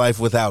imagine my life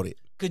without it.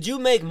 Could you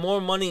make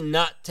more money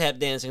not tap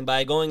dancing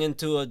by going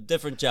into a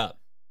different job?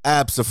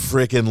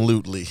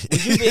 Abso-freaking-lutely.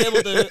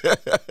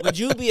 Would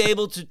you be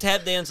able to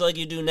tap dance like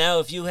you do now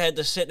if you had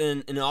to sit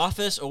in an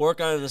office or work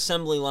on an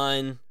assembly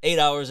line 8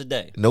 hours a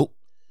day? Nope.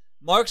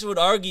 Marx would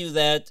argue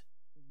that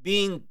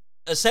being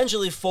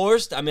essentially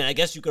forced, I mean, I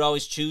guess you could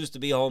always choose to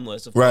be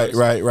homeless, of course.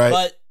 Right.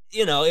 But,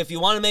 you know, if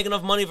you want to make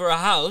enough money for a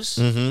house,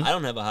 I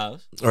don't have a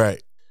house.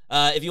 Right.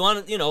 If you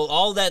want to, you know,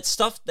 all that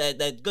stuff,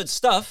 that good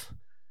stuff,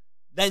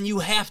 then you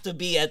have to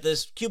be at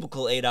this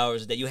cubicle 8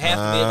 hours a day. You have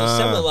to be at the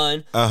assembly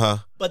line.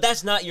 But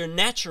that's not your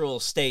natural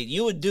state.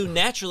 You would do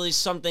naturally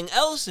something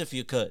else if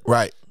you could.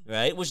 Right.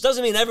 Right? Which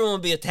doesn't mean everyone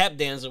would be a tap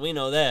dancer. We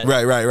know that.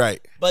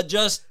 Right. But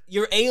just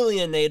you're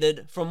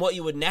alienated from what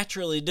you would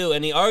naturally do.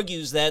 And he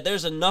argues that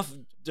there's enough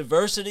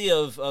diversity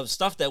of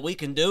stuff that we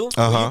can do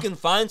where you can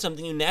find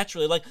something you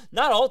naturally like.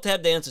 Not all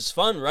tap dance is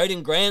fun.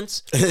 Writing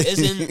grants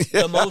isn't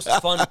the most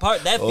fun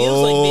part. That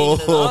feels like being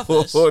in an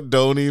office.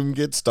 Don't even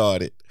get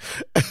started.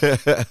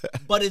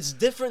 But it's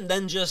different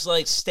than just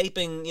like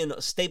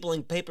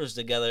stapling papers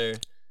together.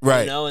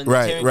 Right. You know, and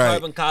tearing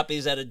carbon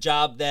copies at a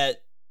job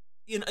that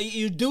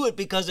you do it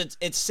because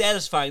it's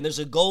satisfying. There's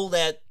a goal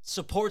that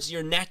supports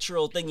your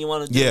natural thing you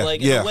want to do. In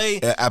a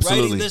way,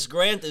 writing this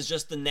grant is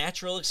just the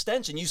natural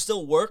extension. You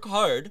still work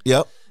hard.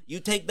 Yep. You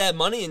take that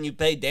money and you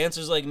pay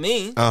dancers like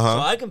me, so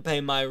I can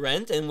pay my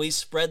rent, and we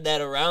spread that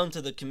around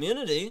to the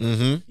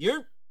community.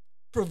 You're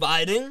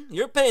providing.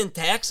 You're paying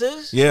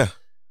taxes. Yeah.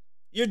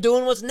 You're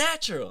doing what's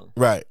natural.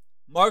 Right.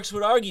 Marx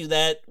would argue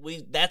that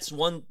that's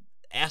one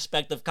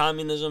aspect of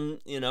communism,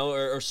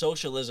 or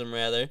socialism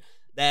rather,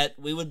 that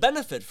we would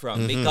benefit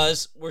from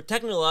because we're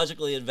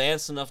technologically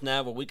advanced enough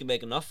now where we can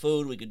make enough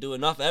food, we could do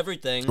enough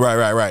everything.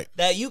 Right.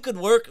 That you could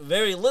work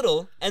very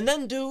little and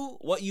then do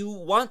what you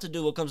want to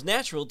do, what comes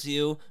natural to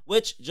you,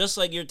 which, just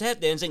like your tap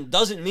dancing,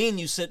 doesn't mean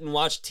you sit and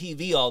watch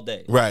TV all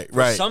day. Right.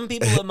 For some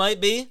people it might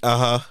be.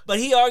 But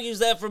he argues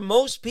that for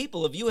most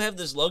people, if you have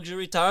this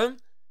luxury time,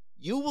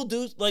 you will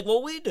do like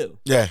what we do.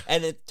 Yeah.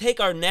 And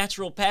take our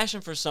natural passion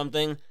for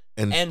something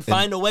and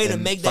find a way to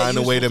make that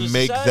useful to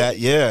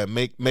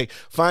society.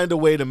 Find a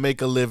way to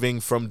make a living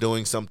from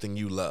doing something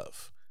you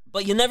love.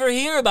 But you never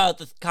hear about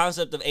the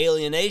concept of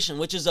alienation,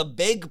 which is a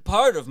big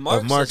part of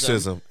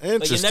Marxism. Interesting.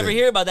 But you never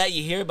hear about that.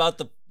 You hear about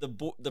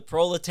the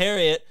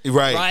proletariat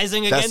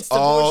rising against the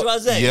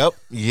bourgeoisie.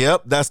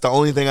 Yep. That's the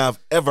only thing I've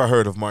ever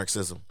heard of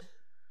Marxism.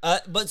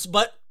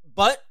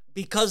 But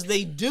because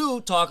they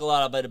do talk a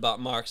lot about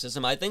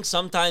Marxism, I think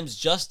sometimes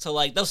just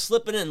to they'll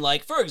slip it in,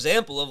 for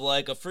example,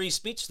 of a free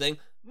speech thing,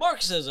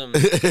 Marxism.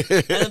 And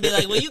they'll be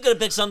like, well, you could have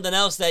picked something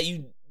else that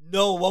you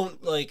won't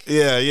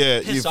Yeah.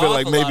 You feel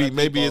like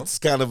maybe it's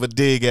kind of a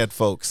dig at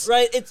folks.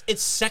 Right.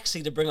 It's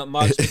sexy to bring up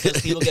Marx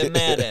because people get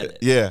mad at it.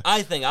 Yeah.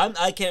 I think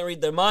I can't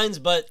read their minds,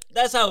 but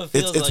that's how it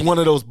feels. It's one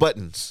of those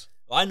buttons.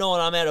 Well, I know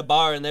when I'm at a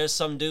bar and there's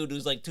some dude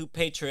who's like too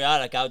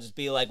patriotic, I'll just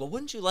be like, well,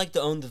 wouldn't you like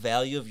to own the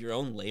value of your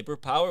own labor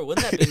power?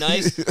 Wouldn't that be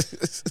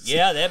nice?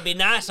 Yeah, that'd be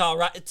nice, all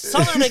right. It's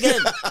Southern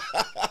again.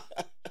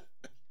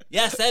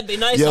 Yes, that'd be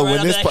nice. All right.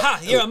 I'll be like,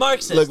 ha, you're a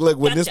Marxist. Look,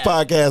 when this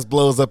podcast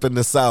blows up in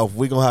the South,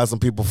 we're going to have some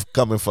people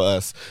coming for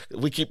us.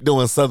 We keep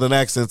doing Southern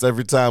accents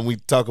every time we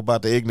talk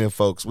about the ignorant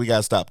folks. We got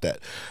to stop that.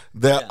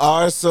 There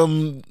are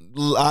some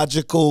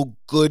logical,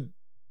 good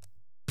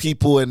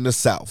people in the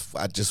South.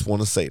 I just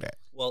want to say that.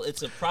 Well,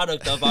 it's a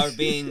product of our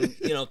being,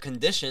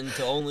 conditioned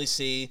to only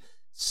see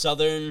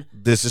Southern,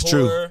 this is poor,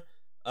 true.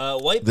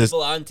 White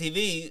people on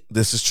TV.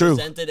 This is true.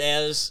 Presented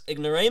as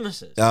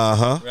ignoramuses.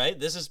 Right?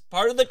 This is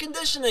part of the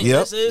conditioning. Yep,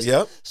 This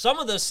is some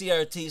of the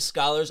CRT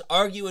scholars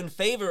argue in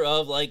favor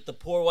of like the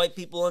poor white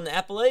people in the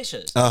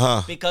Appalachians.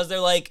 Because they're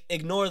like,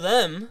 ignore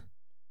them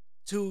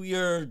to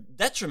your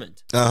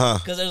detriment.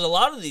 Because there's a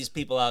lot of these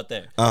people out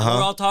there. And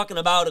we're all talking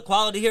about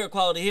equality here,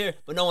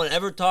 but no one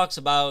ever talks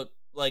about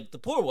like the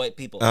poor white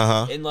people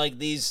in like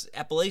these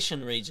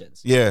Appalachian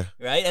regions. Yeah.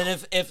 Right?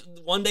 And if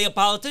one day a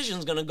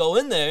politician's going to go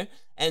in there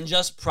and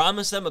just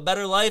promise them a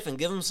better life and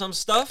give them some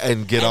stuff.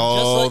 And get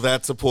all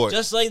that support.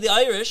 Just like the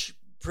Irish,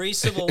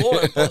 pre-Civil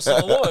War and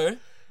post-Civil War,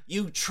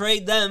 you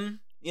trade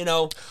them,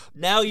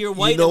 now you're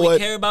white and we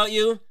care about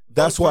you.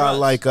 That's why I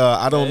like,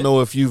 I don't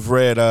know if you've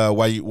read,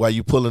 while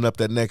you pulling up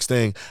that next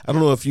thing, I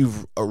don't know if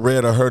you've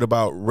read or heard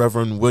about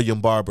Reverend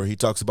William Barber. He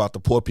talks about the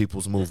Poor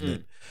People's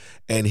Movement.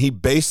 And he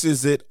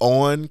bases it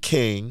on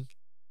King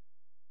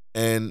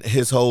and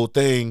his whole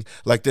thing.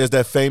 Like there's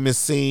that famous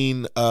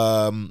scene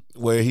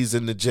where he's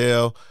in the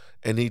jail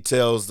and he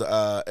tells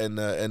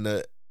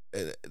there's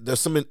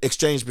some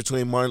exchange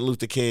between Martin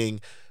Luther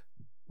King,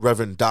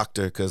 Reverend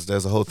Doctor, because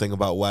there's a whole thing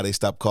about why they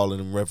stopped calling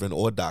him Reverend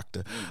or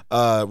Doctor.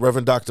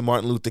 Reverend Dr.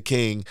 Martin Luther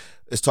King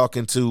is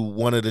talking to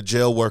one of the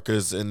jail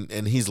workers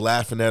and he's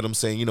laughing at him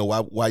saying,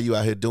 why you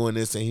out here doing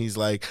this? And he's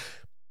like,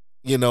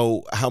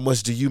 how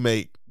much do you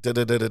make?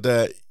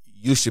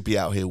 You should be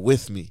out here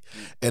with me.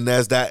 And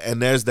there's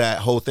that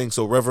whole thing.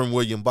 So Reverend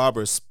William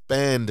Barber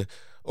spawned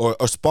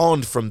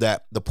from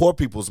that, the Poor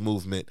People's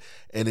Movement.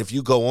 And if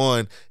you go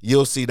on,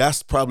 you'll see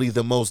that's probably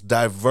the most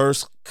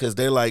diverse, because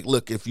they're like,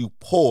 look, if you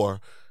poor,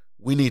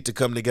 we need to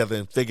come together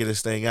and figure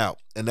this thing out.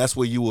 And that's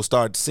where you will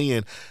start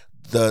seeing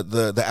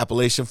the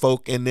Appalachian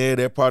folk in there.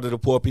 They're part of the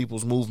Poor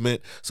People's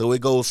Movement. So it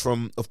goes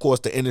from, of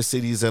course, the inner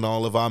cities and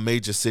all of our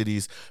major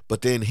cities,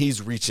 but then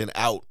he's reaching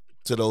out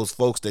to those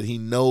folks that he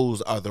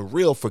knows are the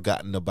real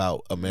forgotten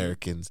about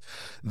Americans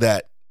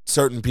that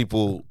certain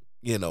people,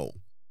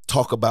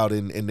 talk about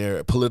in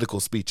their political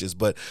speeches.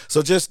 But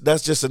so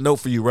that's just a note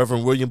for you,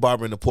 Reverend William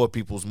Barber and the Poor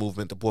People's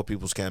Movement, the Poor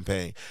People's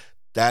Campaign.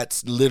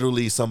 That's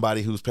literally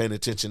somebody who's paying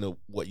attention to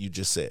what you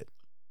just said.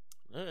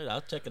 All right, I'll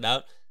check it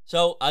out.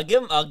 So I'll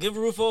give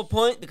Rufo a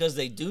point because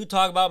they do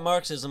talk about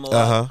Marxism a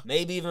lot,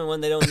 maybe even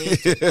when they don't need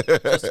to,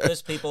 just to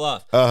piss people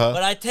off.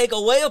 But I take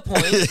away a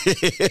point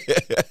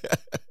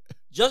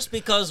just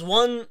because,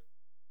 one,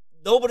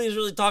 nobody's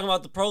really talking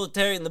about the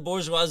proletariat and the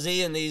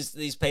bourgeoisie in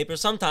these papers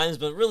sometimes,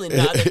 but really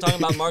not. They're talking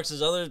about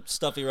Marx's other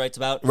stuff he writes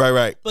about.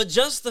 Right. But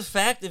just the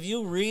fact, if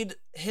you read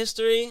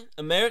history,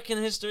 American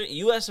history,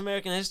 U.S.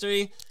 American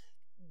history,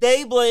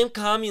 they blame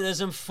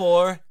communism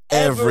for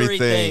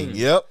everything.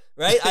 Yep.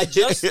 Right? I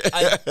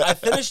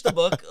finished the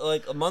book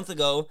like a month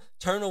ago,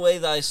 Turn Away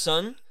Thy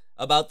Son,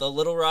 about the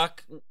Little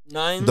Rock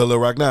Nine. The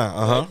Little Rock Nine,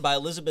 right, by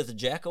Elizabeth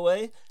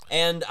Jackaway.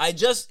 And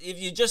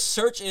if you just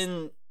search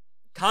in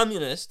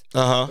communist,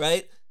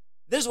 right,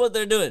 this is what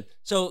they're doing.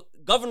 So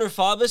Governor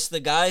Faubus,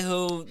 the guy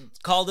who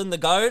called in the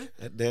guard,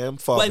 that damn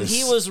Faubus, when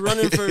he was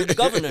running for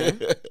governor,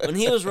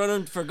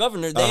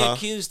 they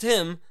accused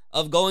him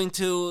of going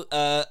to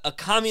a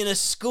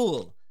communist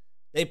school.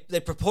 They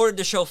purported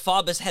to show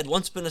Faubus had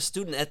once been a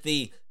student at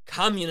the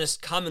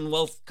Communist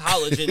Commonwealth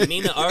College in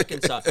Mena,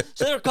 Arkansas.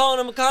 So they were calling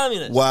him a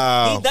communist.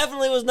 Wow. He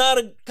definitely was not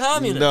a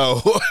communist.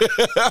 No.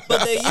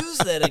 But they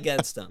used that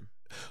against him.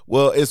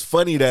 Well, it's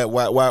funny that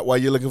while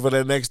you're looking for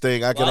that next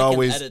thing, I can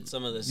always edit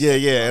some of this.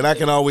 Yeah, and I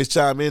can always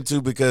chime in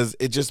too, because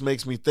it just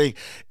makes me think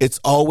it's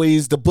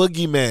always the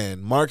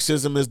boogeyman.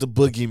 Marxism is the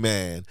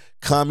boogeyman.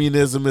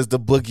 Communism is the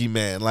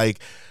boogeyman. Like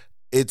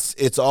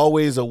it's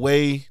always a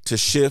way to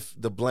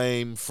shift the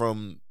blame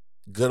from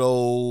good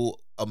old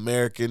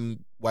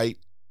American white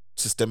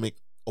systemic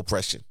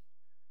oppression.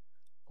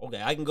 Okay,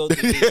 I can go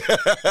through these.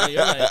 No,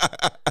 you're right.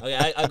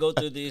 Okay, I'll go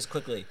through these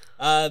quickly.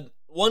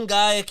 One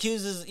guy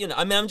accuses,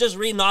 I'm just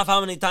reading off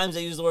how many times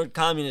they use the word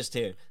communist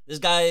here. This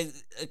guy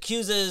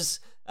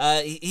accuses,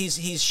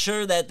 he's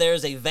sure that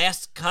there's a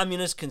vast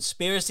communist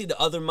conspiracy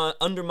to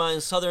undermine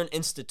Southern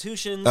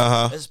institutions,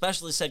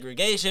 especially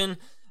segregation.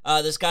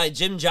 This guy,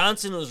 Jim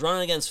Johnson, who was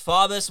running against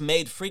Faubus,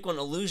 made frequent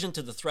allusion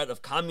to the threat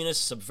of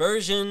communist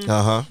subversion.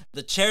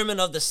 The chairman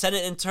of the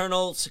Senate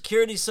Internal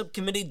Security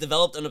Subcommittee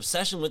developed an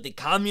obsession with the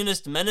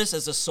communist menace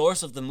as a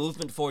source of the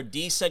movement for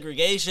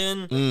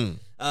desegregation.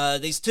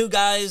 These two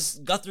guys,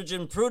 Guthridge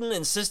and Pruden,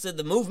 insisted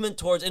the movement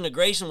towards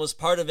integration was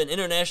part of an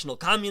international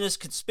communist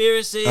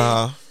conspiracy.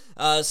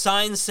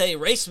 Signs say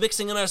race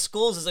mixing in our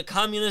schools is a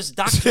communist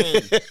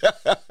doctrine.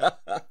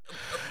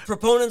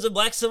 proponents of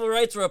black civil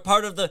rights were a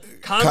part of the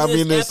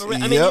communist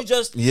apparatus. I mean,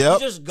 you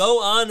just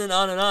go on and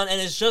on and on,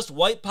 and it's just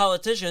white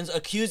politicians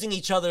accusing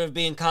each other of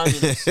being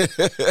communists,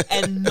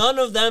 and none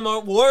of them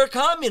were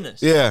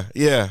communists. Yeah.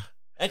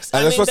 It's the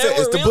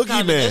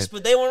boogeyman,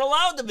 but they weren't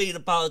allowed to be the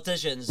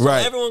politicians. So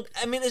right. Everyone.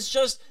 I mean,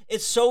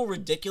 it's so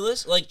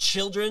ridiculous. Like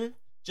children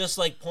just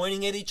like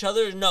pointing at each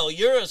other. No,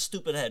 you're a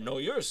stupid head. No,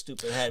 you're a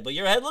stupid head. But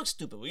your head looks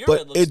stupid. Well, your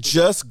head looks stupid.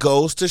 Just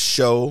goes to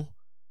show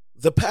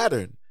the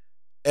pattern.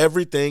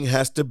 Everything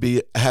has to have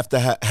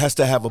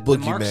a boogeyman. The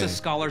Marxist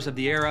scholars of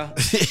the era.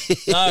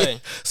 Sorry.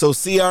 So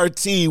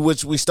CRT,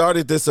 which we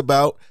started this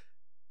about,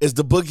 is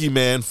the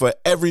boogeyman for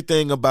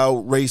everything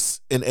about race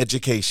and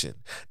education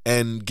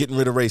and getting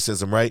rid of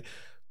racism, right?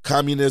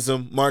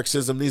 Communism,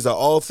 Marxism, these are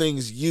all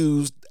things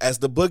used as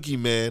the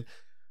boogeyman.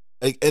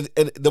 And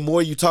the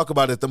more you talk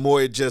about it, the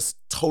more it just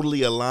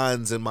totally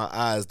aligns in my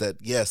eyes that,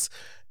 yes,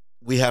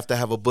 we have to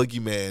have a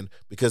boogeyman,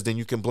 because then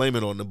you can blame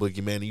it on the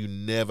boogeyman and you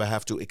never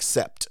have to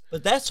accept.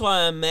 But that's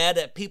why I'm mad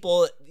at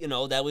people,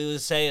 that we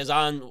would say is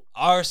on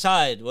our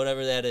side,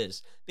 whatever that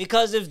is.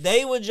 Because if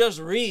they would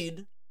just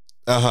read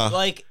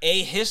like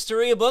a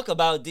history book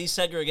about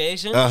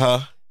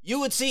desegregation, you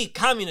would see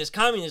communist,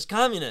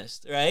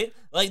 right?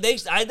 Like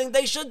I think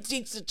they should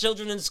teach the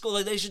children in school,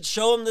 like they should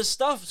show them this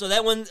stuff, so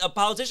that when a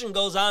politician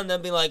goes on, they'll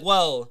be like,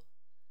 well,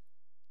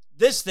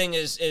 this thing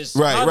is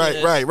right.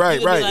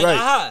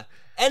 Aha.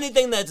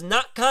 Anything that's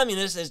not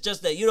communist is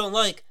just that you don't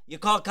like, you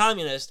call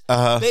communist,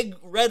 big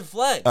red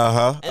flag.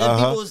 And then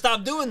people will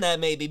stop doing that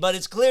maybe, but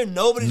it's clear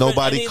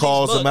nobody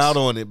calls them out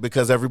on it,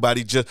 because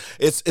everybody just,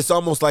 it's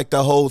almost like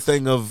the whole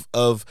thing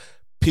of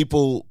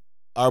people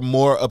are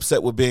more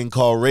upset with being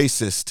called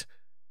racist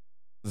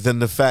than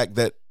the fact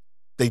that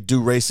they do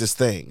racist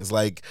things.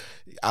 Like,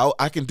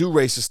 I can do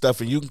racist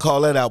stuff and you can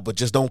call that out, but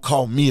just don't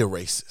call me a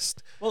racist.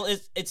 Well,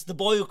 it's the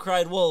boy who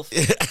cried wolf,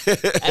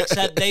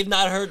 except they've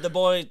not heard the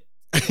boy.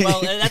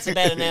 Well, that's a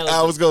bad analogy.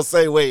 I was going to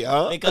say, wait,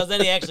 huh? Because then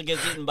he actually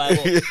gets eaten by a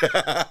wolf.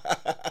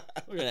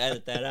 We're going to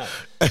edit that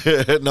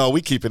out. No,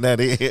 we keeping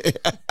that in.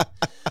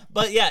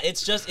 But yeah,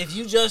 it's just, if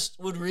you just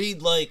would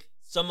read like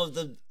some of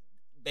the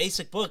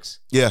basic books,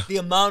 the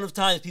amount of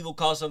times people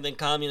call something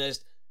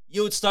communist,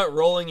 you would start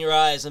rolling your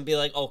eyes and be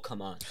like, oh,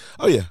 come on.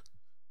 Oh, yeah.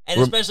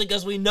 And especially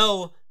because we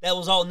know that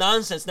was all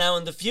nonsense now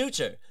in the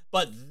future.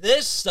 But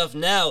this stuff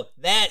now,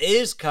 that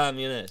is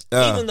communist.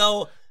 Even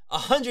though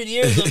 100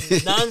 years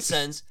of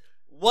nonsense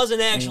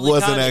wasn't actually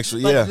communist.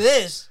 But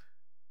this,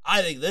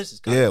 I think this is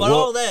communist. Yeah, but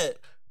all that.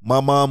 My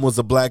mom was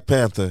a Black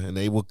Panther, and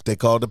they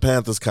called the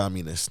Panthers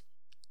communist.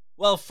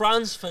 Well,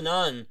 Frantz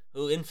Fanon,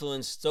 who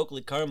influenced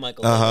Stokely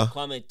Carmichael and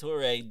Kwame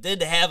Ture,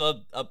 did have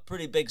a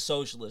pretty big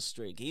socialist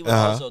streak. He would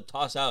also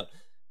toss out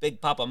Big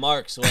Papa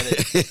Marx when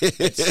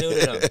it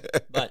suited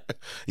him. But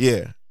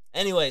yeah.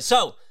 Anyway,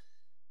 so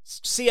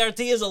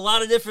CRT is a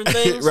lot of different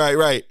things.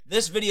 Right.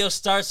 This video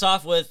starts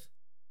off with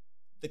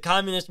the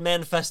Communist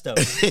Manifesto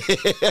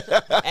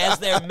as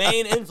their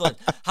main influence.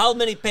 How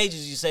many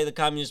pages do you say the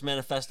Communist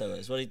Manifesto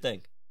is? What do you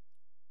think?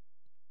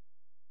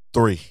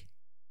 3.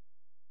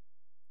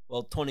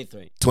 Well,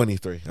 23.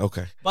 23,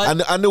 okay.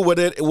 But I knew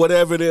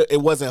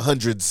it wasn't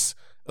hundreds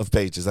of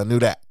pages. I knew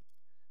that.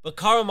 But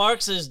Karl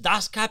Marx's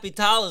Das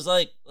Kapital is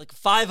like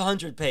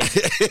 500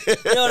 pages.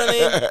 You know what I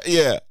mean?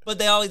 Yeah. But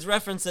they always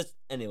reference it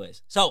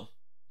anyways. So,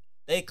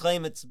 they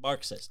claim it's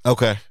Marxist.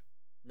 Okay.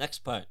 Next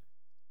part.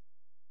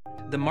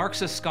 The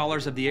Marxist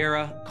scholars of the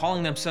era,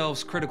 calling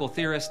themselves critical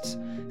theorists,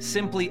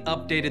 simply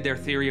updated their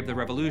theory of the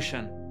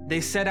revolution.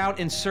 They set out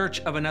in search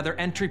of another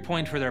entry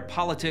point for their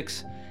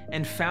politics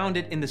and found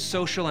it in the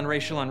social and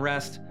racial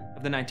unrest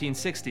of the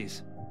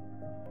 1960s.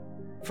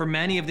 For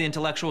many of the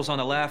intellectuals on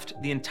the left,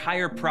 the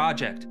entire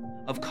project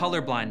of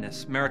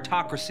colorblindness,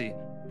 meritocracy,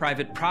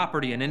 private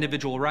property, and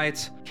individual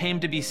rights came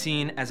to be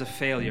seen as a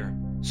failure.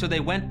 So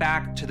they went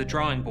back to the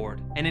drawing board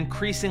and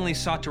increasingly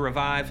sought to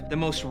revive the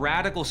most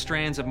radical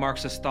strands of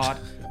Marxist thought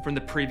from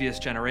the previous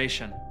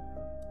generation.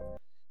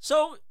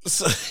 So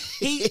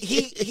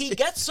he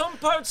gets some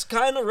parts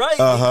kind of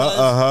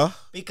right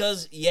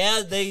because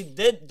they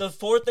did the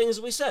 4 things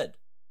we said,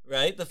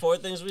 right? The 4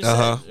 things we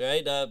said,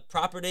 right?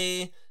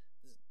 Property,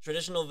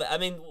 traditional. I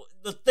mean,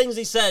 the things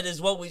he said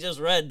is what we just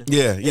read.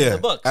 In the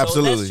book.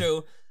 Absolutely. So that's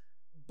true.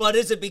 But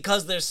is it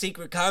because they're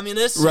secret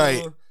communists?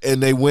 Right.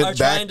 And they went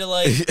back. Trying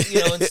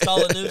to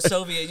install a new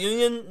Soviet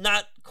Union?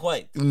 Not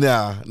quite.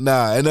 Nah.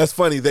 And that's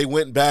funny. They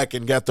went back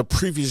and got the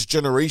previous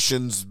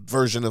generation's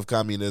version of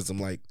communism.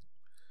 Like,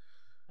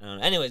 I don't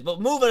know. Anyways, but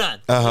moving on.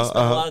 We spent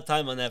a lot of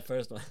time on that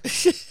first one.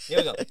 Here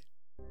we go.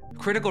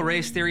 Critical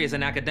race theory is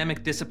an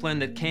academic discipline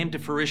that came to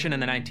fruition in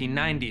the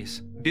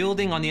 1990s,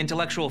 building on the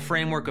intellectual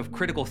framework of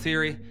critical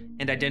theory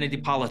and identity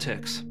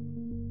politics.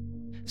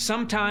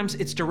 Sometimes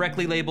it's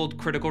directly labeled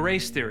critical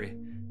race theory,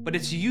 but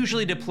it's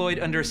usually deployed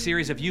under a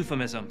series of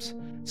euphemisms,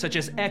 such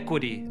as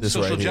equity,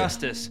 social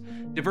justice,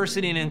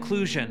 diversity and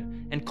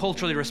inclusion, and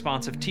culturally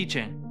responsive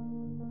teaching.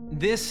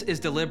 This is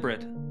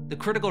deliberate. The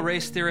critical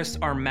race theorists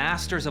are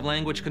masters of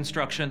language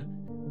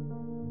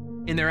construction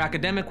In their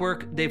academic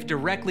work, they've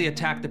directly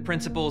attacked the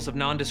principles of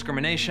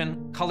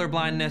non-discrimination,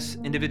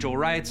 colorblindness, individual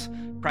rights,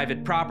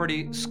 private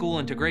property, school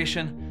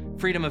integration,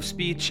 freedom of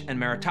speech, and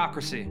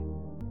meritocracy.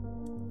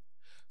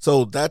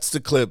 So that's the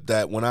clip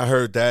that when I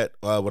heard that,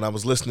 when I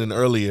was listening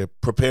earlier,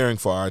 preparing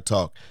for our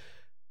talk,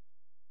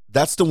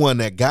 that's the one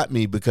that got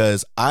me,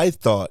 because I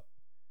thought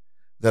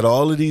that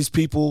all of these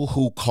people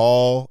who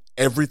call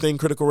everything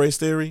critical race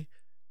theory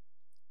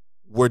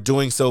were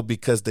doing so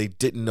because they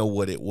didn't know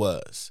what it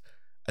was.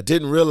 I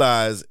didn't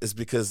realize it's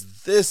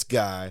because this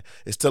guy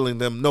is telling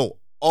them, no,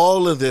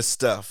 all of this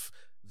stuff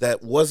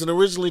that wasn't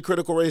originally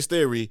critical race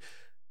theory,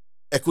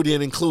 equity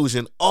and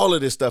inclusion, all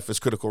of this stuff is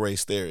critical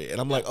race theory. And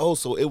I'm like, oh,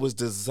 so it was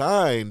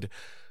designed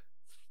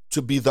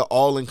to be the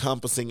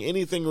all-encompassing,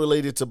 anything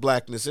related to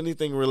blackness,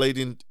 anything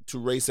relating to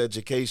race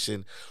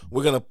education,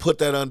 we're going to put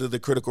that under the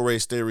critical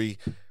race theory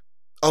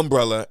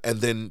umbrella and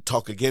then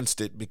talk against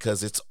it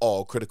because it's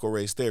all critical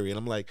race theory. And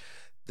I'm like,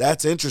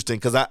 that's interesting,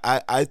 because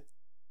I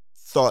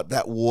thought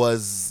that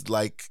was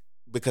like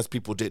because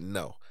people didn't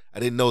know. I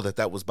didn't know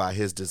that was by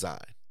his design.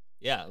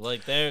 Yeah,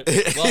 like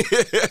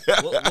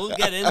we'll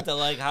get into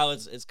like how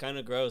it's kind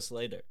of gross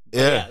later. But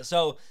yeah.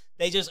 So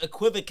they just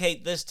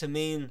equivocate this to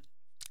mean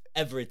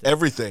everything.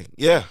 Everything,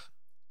 yeah.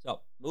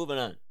 So moving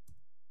on.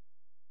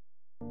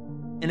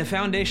 In a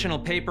foundational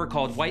paper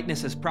called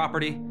Whiteness as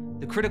Property,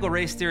 the critical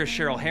race theorist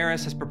Cheryl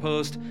Harris has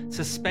proposed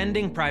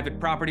suspending private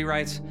property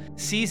rights,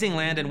 seizing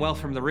land and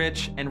wealth from the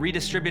rich, and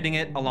redistributing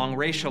it along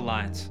racial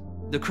lines.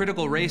 The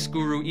critical race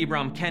guru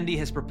Ibram Kendi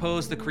has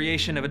proposed the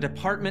creation of a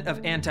Department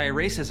of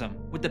Anti-Racism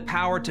with the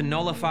power to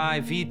nullify,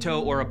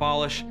 veto, or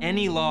abolish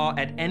any law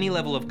at any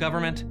level of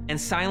government and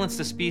silence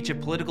the speech of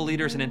political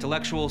leaders and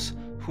intellectuals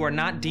who are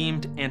not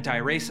deemed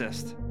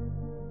anti-racist.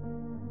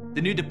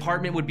 The new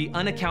department would be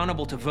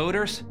unaccountable to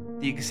voters,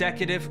 the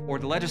executive, or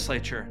the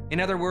legislature. In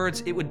other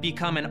words, it would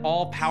become an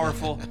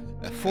all-powerful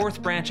fourth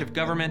branch of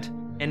government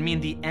and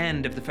mean the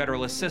end of the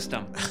federalist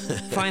system.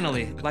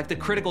 Finally, like the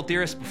critical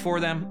theorists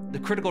before them, the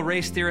critical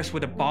race theorists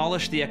would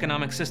abolish the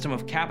economic system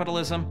of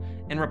capitalism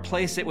and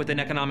replace it with an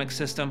economic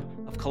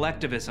system of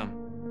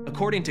collectivism.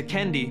 According to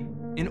Kendi,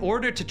 in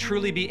order to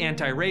truly be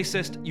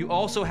anti-racist, you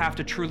also have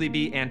to truly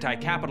be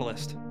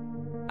anti-capitalist.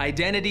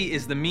 Identity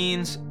is the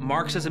means,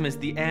 Marxism is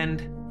the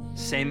end,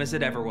 same as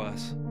it ever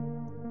was.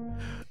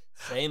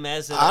 Same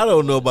as it I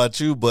don't know about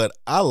you, but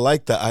I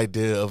like the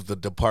idea of the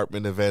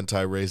Department of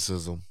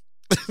Anti-Racism.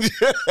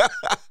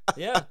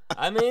 Yeah,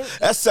 I mean,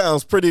 that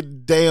sounds pretty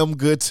damn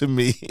good to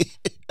me.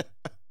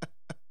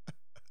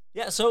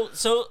 Yeah, so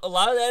a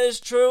lot of that is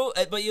true,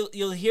 but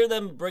you'll hear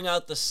them bring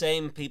out the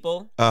same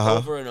people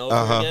over and over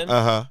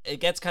again. It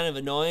gets kind of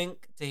annoying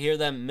to hear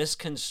them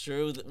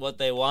misconstrue what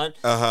they want.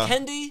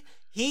 Kendi,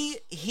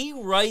 he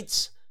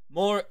writes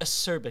more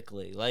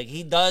acerbically. Like,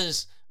 he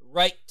does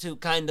write to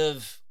kind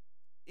of...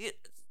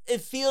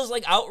 It feels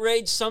like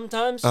outrage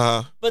sometimes,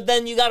 but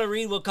then you got to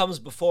read what comes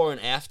before and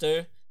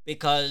after,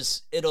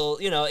 because it'll,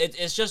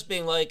 it's just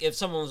being like, if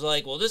someone was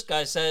like, well, this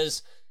guy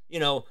says,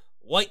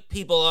 white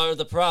people are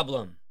the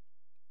problem.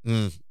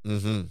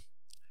 Mm-hmm.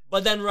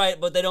 But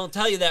they don't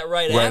tell you that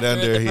right after.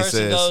 The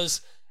person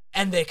goes,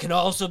 and they can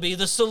also be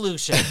the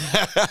solution.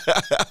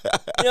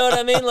 You know what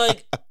I mean?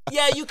 Like,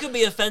 yeah, you could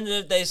be offended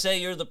if they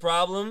say you're the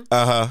problem.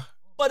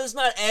 But it's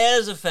not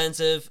as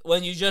offensive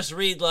when you just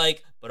read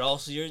like, but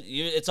also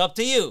it's up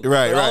to you.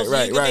 Right.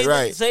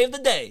 Save the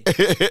day.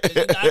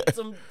 You got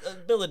some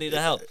ability to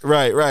help.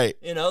 Right.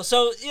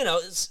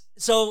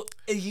 So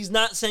he's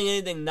not saying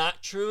anything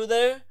not true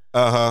there.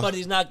 But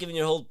he's not giving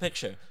you a whole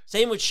picture.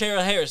 Same with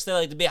Cheryl Harris. They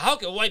like to be, how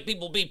can white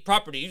people be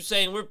property? You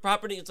saying we're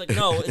property? It's like,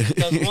 no, it's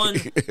because one,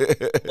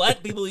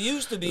 black people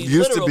used to be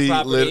literal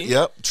property.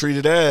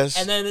 Treated as.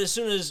 And then as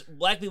soon as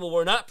black people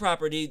were not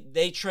property,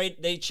 they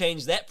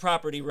changed that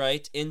property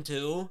right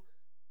into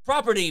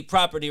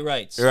property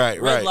rights. Right.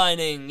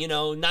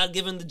 Redlining, not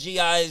giving the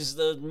GIs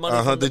the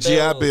money from the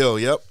GI Bill,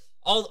 yep.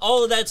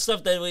 All of that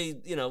stuff that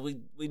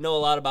we know a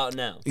lot about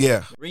now.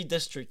 Yeah.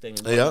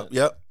 Redistricting.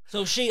 Yep.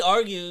 So she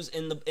argues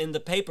in the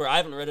paper, I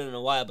haven't read it in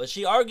a while, but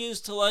she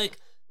argues to like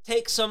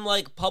take some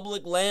like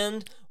public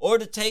land or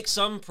to take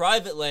some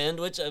private land,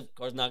 which of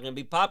course not going to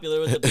be popular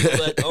with the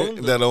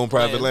people that own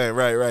private land,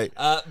 right.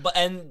 But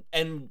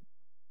and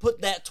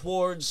put that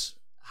towards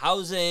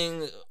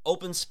housing,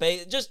 open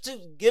space, just to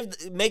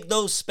make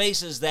those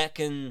spaces that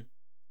can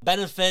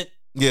benefit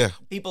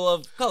people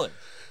of color.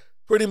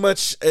 Pretty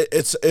much,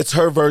 it's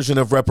her version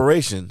of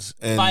reparations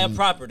and via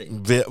property.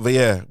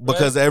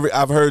 Because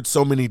I've heard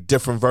so many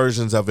different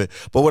versions of it.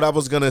 But what I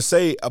was gonna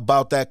say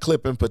about that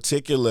clip in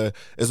particular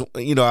is,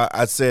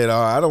 I said,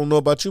 I don't know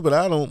about you, but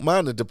I don't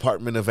mind the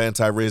Department of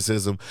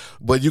Anti-Racism.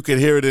 But you can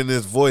hear it in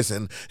his voice,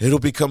 and it'll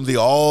become the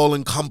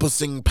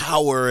all-encompassing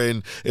power,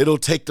 and it'll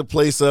take the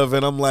place of.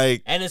 And I'm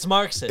like, and it's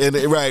Marxist, and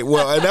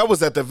that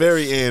was at the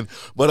very end.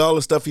 But all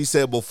the stuff he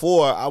said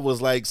before, I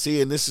was like, see,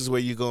 and this is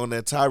where you go on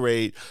that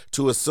tirade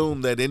to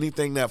assume that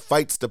anything that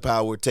fights the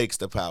power takes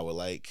the power.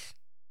 Like,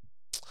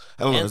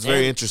 I don't know. It's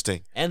very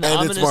interesting. And the it's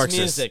ominous Marxist.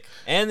 music.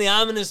 And the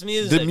ominous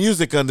music. The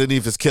music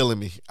underneath is killing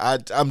me.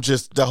 I'm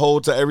just the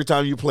whole time. Every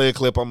time you play a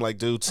clip, I'm like,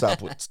 dude,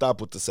 stop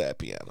with the sad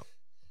piano.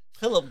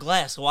 Philip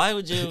Glass, why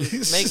would you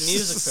make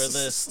music for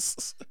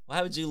this?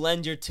 Why would you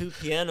lend your 2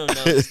 piano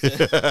notes to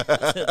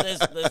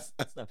this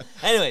stuff?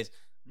 Anyways,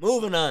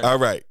 moving on. All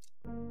right.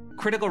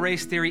 Critical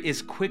race theory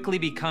is quickly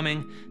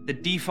becoming the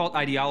default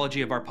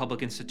ideology of our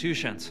public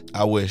institutions.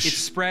 I wish. It's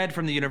spread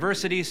from the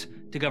universities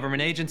to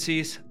government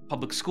agencies,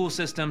 public school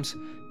systems,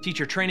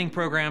 teacher training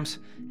programs,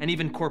 and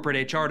even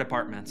corporate HR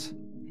departments.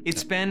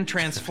 It's been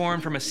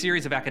transformed from a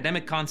series of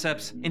academic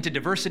concepts into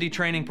diversity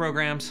training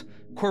programs,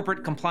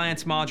 corporate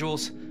compliance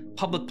modules,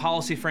 public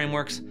policy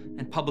frameworks,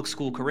 and public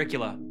school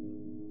curricula.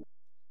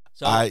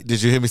 So,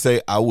 did you hear me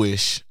say, I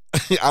wish?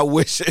 I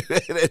wish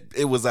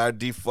it was our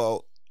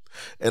default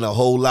in a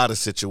whole lot of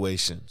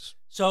situations.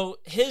 So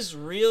his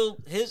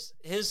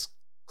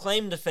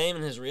claim to fame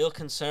and his real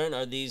concern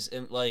are these,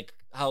 like,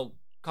 how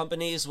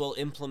companies will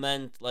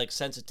implement, like,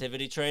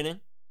 sensitivity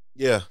training.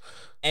 Yeah.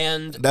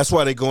 And that's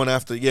why they're going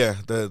after,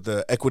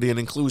 the equity and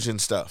inclusion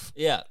stuff.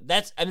 Yeah.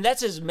 That's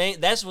his main,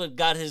 that's what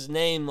got his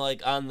name,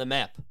 like, on the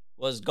map,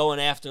 was going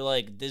after,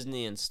 like,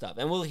 Disney and stuff.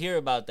 And we'll hear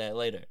about that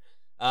later.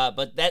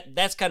 But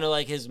that's kind of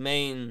like his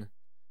main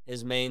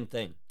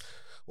thing.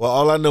 Well,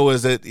 all I know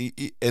is that,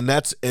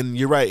 and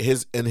you're right,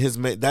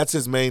 that's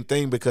his main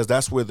thing, because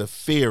that's where the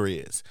fear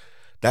is.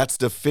 That's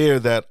the fear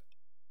that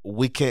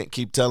we can't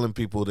keep telling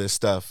people this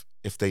stuff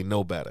if they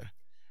know better.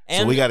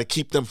 So we got to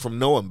keep them from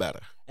knowing better.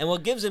 And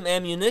what gives him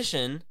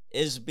ammunition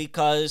is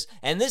because,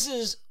 and this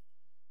is,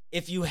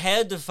 if you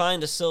had to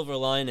find a silver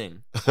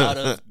lining out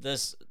of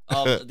this,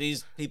 of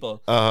these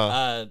people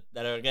that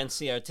are against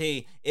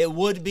CRT, it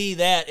would be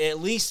that at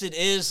least it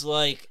is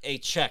like a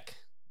check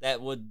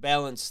that would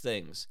balance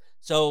things.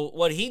 So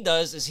what he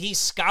does is he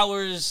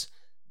scours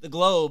the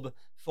globe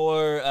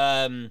for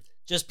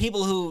just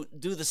people who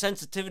do the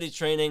sensitivity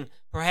training,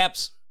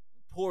 perhaps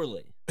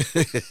poorly.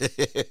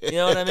 You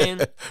know what I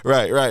mean?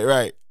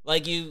 Right.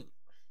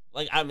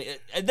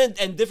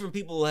 And different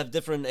people will have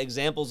different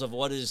examples of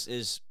what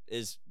is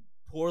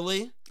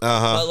poorly.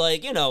 But,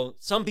 like, you know,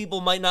 some people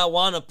might not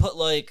want to put,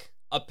 like,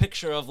 a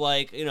picture of,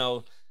 like, you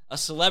know, a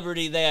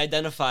celebrity they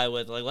identify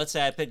with. Like, let's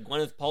say I pick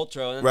Gwyneth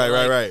Paltrow. And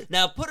right.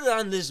 Now put it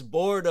on this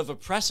board of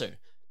oppressor.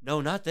 No,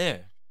 not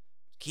there.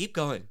 Keep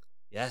going.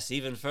 Yes,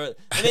 even further.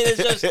 I mean,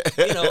 it's just,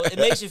 you know, it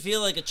makes you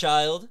feel like a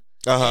child.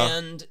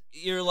 And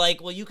you're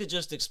like, well, you could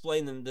just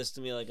explain this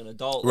to me like an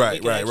adult.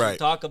 Right.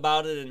 Talk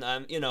about it, and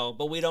I'm, you know,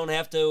 but we don't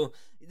have to.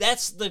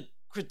 That's the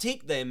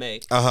critique they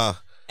make. And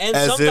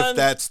as if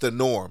that's the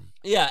norm.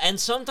 Yeah, and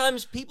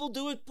sometimes people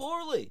do it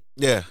poorly.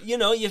 Yeah. You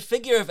know, you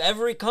figure if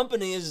every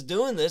company is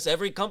doing this,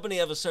 every company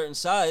of a certain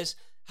size,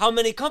 how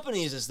many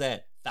companies is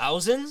that?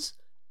 Thousands?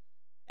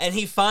 And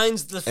he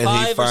finds the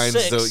 5 or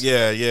 6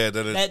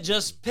 that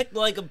just picked,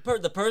 like,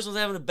 the person was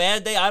having a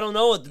bad day. I don't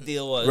know what the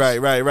deal was.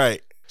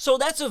 Right. So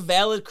that's a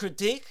valid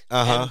critique.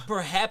 And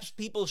perhaps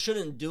people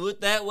shouldn't do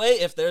it that way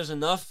if there's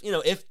enough, you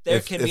know, if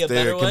there can be a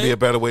better way. There can be a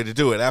better way to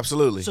do it,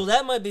 absolutely. So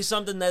that might be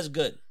something that's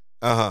good.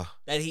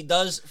 That he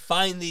does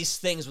find these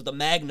things with a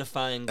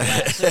magnifying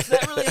glass.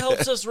 That really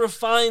helps us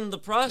refine the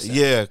process.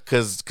 Yeah,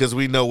 because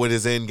we know what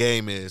his end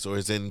game is, or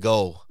his end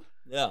goal.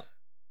 Yeah.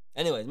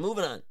 Anyway,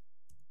 moving on.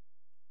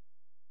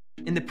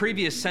 In the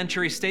previous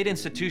century, state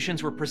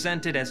institutions were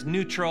presented as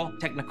neutral,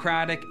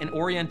 technocratic, and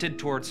oriented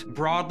towards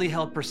broadly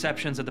held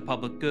perceptions of the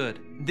public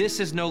good. This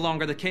is no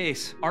longer the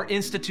case. Our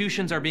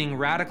institutions are being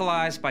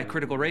radicalized by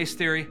critical race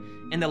theory,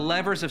 and the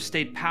levers of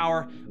state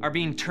power are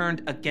being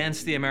turned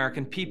against the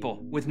American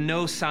people, with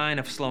no sign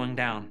of slowing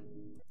down.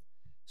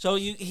 So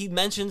he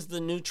mentions the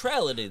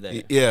neutrality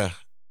there. Yeah,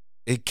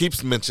 he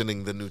keeps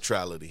mentioning the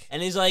neutrality.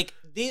 And he's like,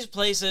 these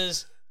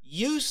places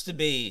used to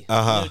be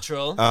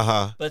neutral,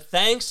 but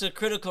thanks to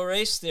critical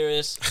race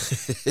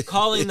theorists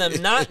calling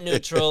them not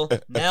neutral,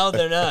 now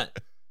they're not.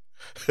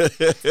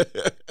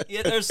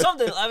 Yeah, there's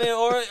something. I mean,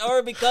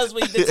 or because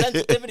we did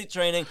sensitivity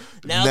training,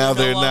 now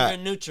they're no longer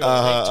neutral.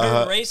 They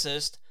turn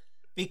racist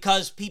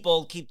because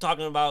people keep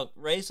talking about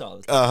race all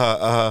the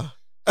time.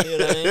 You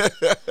know what I mean?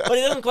 But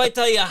he doesn't quite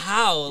tell you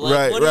how.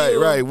 Like,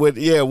 right. What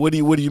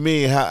do you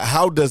mean?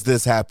 How does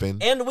this happen?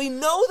 And we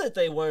know that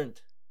they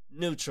weren't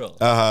neutral,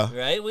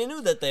 right? We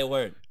knew that they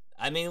weren't.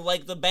 I mean,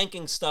 like the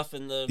banking stuff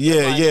in the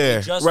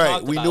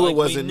right. We knew it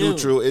wasn't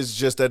neutral. It's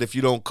just that if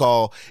you don't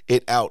call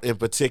it out in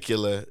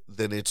particular,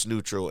 then it's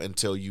neutral.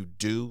 Until you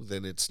do,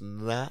 then it's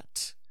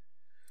not.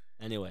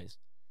 Anyways,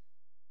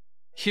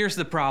 here's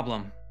the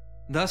problem.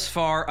 Thus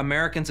far,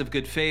 Americans of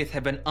good faith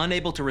have been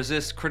unable to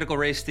resist critical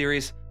race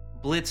theories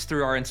blitzed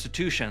through our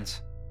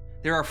institutions.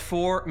 There are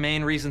 4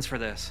 main reasons for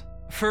this.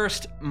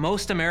 First,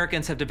 most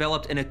Americans have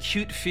developed an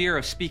acute fear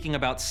of speaking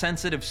about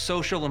sensitive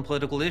social and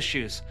political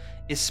issues,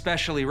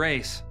 especially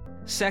race.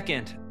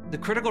 Second, the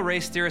critical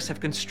race theorists have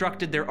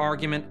constructed their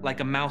argument like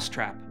a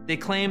mousetrap. They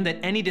claim that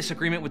any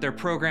disagreement with their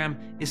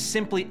program is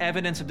simply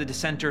evidence of the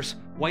dissenters'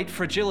 white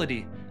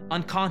fragility,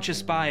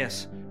 unconscious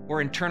bias,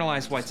 or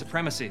internalized white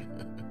supremacy.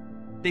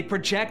 They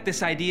project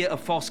this idea of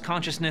false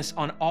consciousness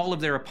on all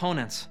of their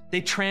opponents.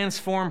 They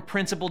transform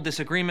principled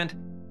disagreement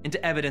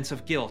into evidence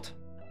of guilt.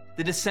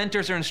 The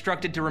dissenters are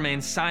instructed to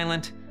remain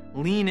silent,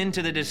 lean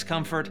into the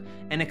discomfort,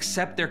 and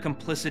accept their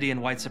complicity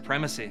in white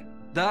supremacy.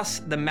 Thus,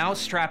 the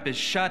mousetrap is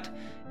shut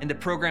and the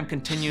program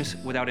continues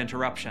without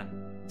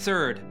interruption.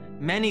 Third,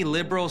 many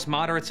liberals,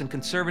 moderates, and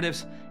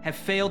conservatives have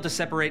failed to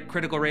separate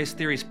critical race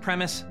theory's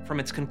premise from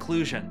its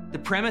conclusion. The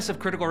premise of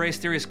critical race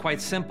theory is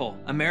quite simple.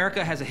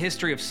 America has a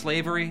history of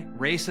slavery,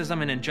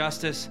 racism, and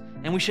injustice,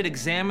 and we should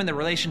examine the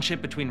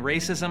relationship between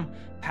racism,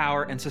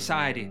 power, and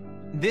society.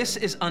 This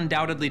is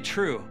undoubtedly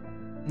true.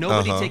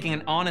 Nobody taking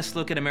an honest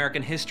look at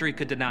American history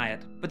could deny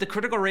it. But the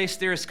critical race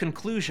theorist's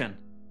conclusion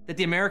that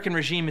the American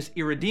regime is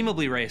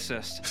irredeemably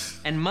racist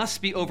and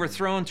must be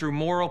overthrown through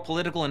moral,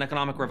 political, and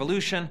economic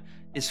revolution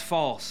is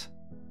false.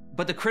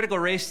 But the critical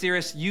race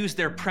theorists use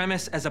their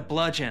premise as a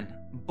bludgeon,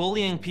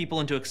 bullying people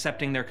into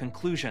accepting their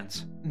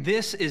conclusions.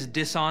 This is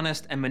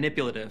dishonest and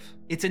manipulative.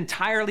 It's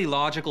entirely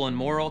logical and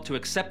moral to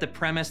accept the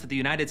premise that the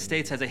United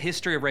States has a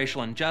history of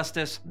racial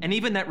injustice, and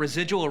even that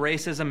residual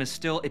racism is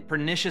still a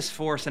pernicious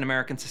force in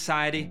American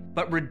society,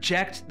 but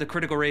reject the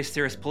critical race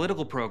theorist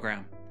political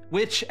program,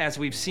 which, as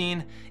we've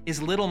seen,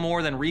 is little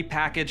more than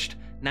repackaged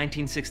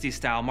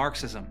 1960s-style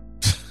Marxism.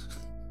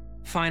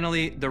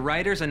 Finally, the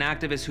writers and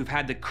activists who've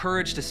had the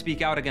courage to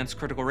speak out against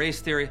critical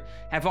race theory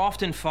have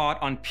often fought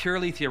on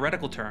purely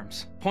theoretical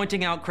terms,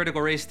 pointing out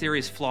critical race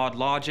theory's flawed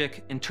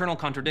logic, internal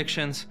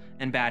contradictions,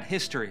 and bad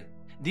history.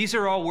 These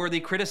are all worthy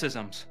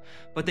criticisms,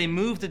 but they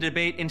move the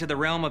debate into the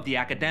realm of the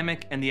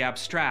academic and the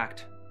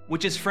abstract,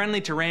 which is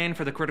friendly terrain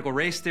for the critical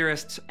race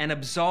theorists and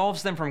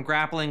absolves them from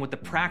grappling with the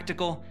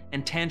practical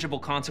and tangible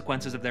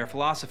consequences of their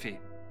philosophy.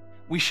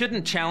 We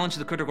shouldn't challenge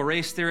the critical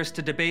race theorists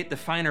to debate the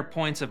finer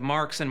points of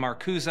Marx and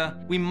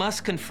Marcuse. We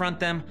must confront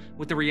them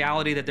with the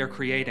reality that they're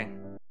creating.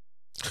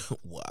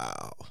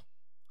 Wow.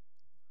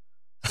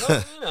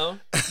 Well,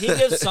 he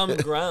gives some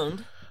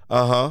ground.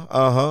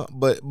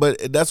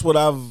 But that's what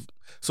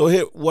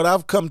what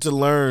I've come to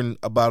learn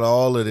about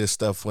all of this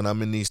stuff when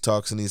I'm in these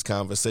talks and these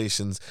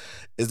conversations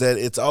is that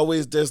it's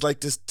always, there's like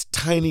this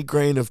tiny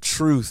grain of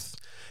truth.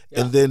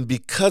 Yeah. And then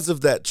because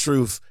of that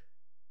truth,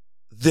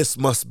 this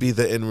must be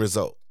the end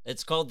result.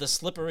 It's called the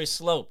slippery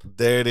slope.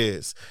 There it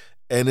is.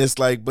 And it's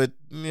like, but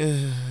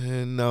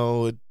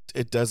no,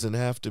 it doesn't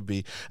have to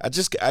be. I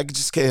just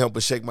can't help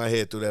but shake my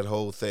head through that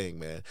whole thing,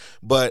 man.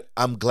 But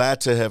I'm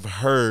glad to have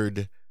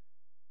heard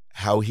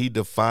how he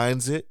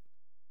defines it,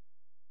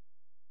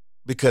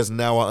 because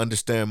now I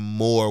understand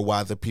more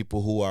why the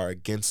people who are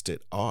against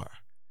it are.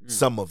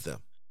 Some of them.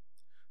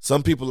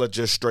 Some people are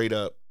just straight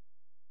up,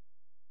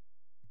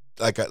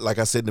 like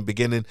I said in the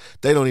beginning,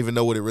 they don't even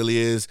know what it really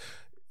is.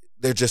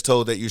 They're just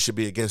told that you should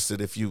be against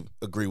it if you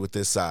agree with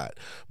this side.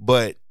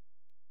 But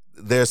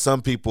there's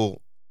some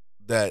people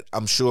that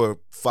I'm sure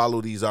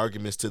follow these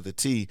arguments to the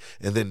T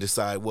and then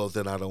decide, well,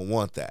 then I don't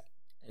want that.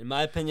 In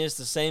my opinion, it's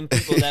the same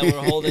people that were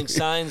holding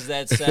signs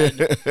that said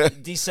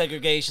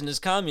desegregation is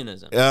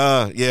communism.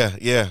 Yeah.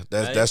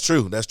 That's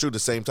true. That's true. The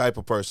same type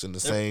of person.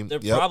 They're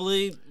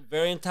probably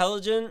very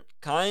intelligent,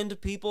 kind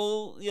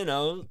people, But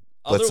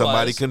otherwise,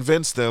 somebody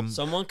convinced them.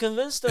 Someone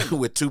convinced them.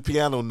 With 2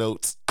 piano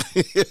notes.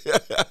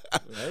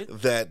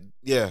 Right?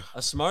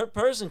 A smart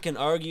person can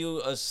argue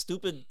a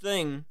stupid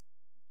thing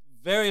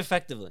very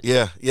effectively.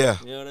 Yeah. You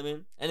know what I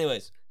mean?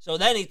 Anyways, so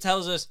then he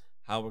tells us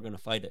how we're going to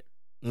fight it.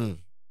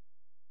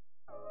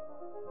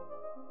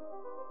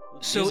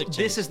 So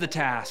this is the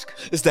task.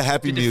 It's the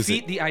happy music.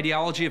 To defeat the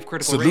ideology of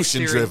critical race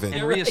theory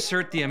and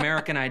reassert the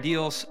American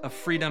ideals of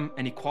freedom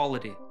and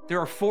equality. There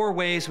are 4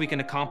 ways we can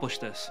accomplish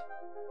this: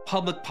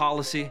 public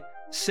policy,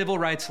 civil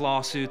rights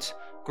lawsuits,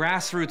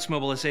 grassroots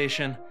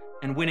mobilization,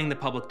 and winning the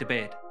public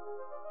debate.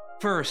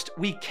 First,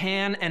 we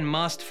can and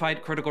must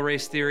fight critical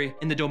race theory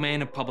in the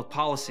domain of public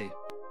policy.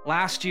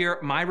 Last year,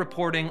 my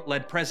reporting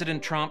led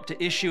President Trump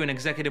to issue an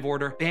executive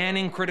order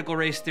banning critical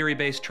race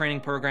theory-based training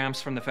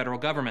programs from the federal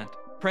government.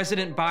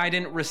 President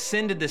Biden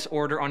rescinded this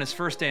order on his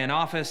first day in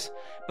office,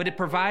 but it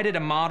provided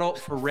a model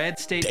for red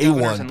state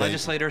governors and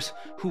legislators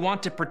who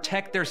want to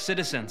protect their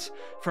citizens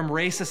from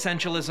race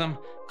essentialism,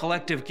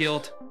 collective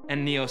guilt,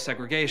 and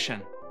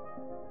neo-segregation.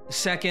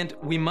 Second,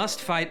 we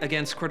must fight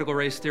against critical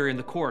race theory in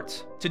the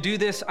courts. To do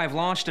this, I've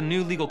launched a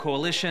new legal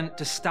coalition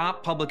to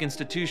stop public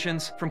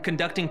institutions from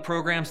conducting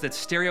programs that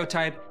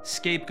stereotype,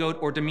 scapegoat,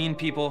 or demean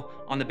people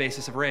on the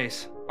basis of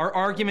race. Our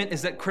argument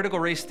is that critical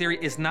race theory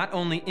is not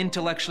only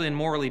intellectually and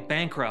morally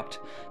bankrupt,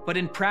 but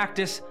in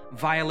practice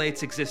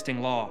violates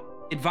existing law.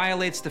 It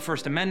violates the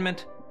First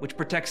Amendment, which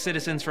protects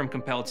citizens from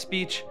compelled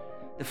speech,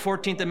 the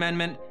 14th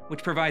Amendment,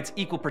 which provides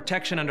equal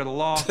protection under the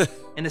law,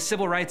 and the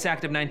Civil Rights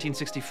Act of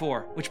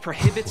 1964, which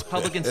prohibits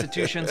public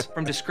institutions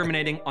from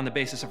discriminating on the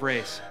basis of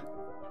race.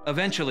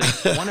 Eventually,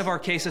 one of our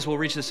cases will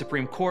reach the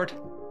Supreme Court,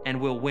 and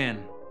we'll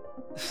win.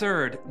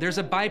 Third, there's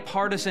a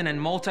bipartisan and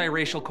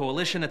multiracial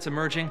coalition that's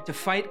emerging to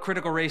fight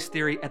critical race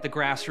theory at the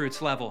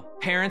grassroots level.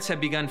 Parents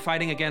have begun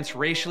fighting against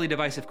racially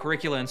divisive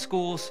curricula in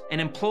schools, and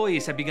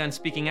employees have begun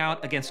speaking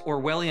out against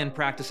Orwellian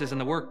practices in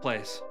the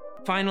workplace.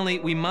 Finally,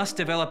 we must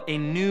develop a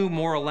new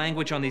moral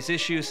language on these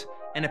issues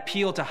and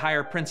appeal to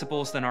higher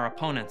principles than our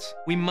opponents.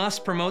 We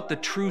must promote the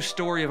true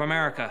story of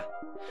America,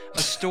 a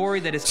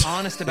story that is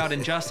honest about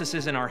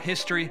injustices in our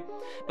history,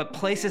 but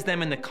places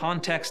them in the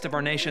context of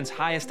our nation's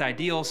highest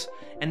ideals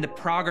and the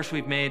progress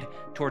we've made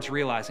towards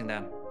realizing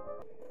them.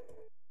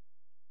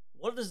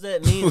 What does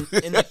that mean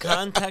in the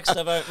context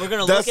of our... We're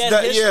going to look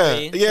at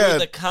history through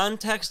the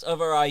context of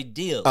our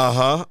ideals.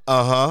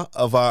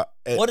 Of our...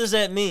 What does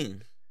that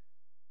mean?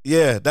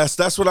 Yeah,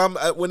 that's what I'm...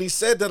 When he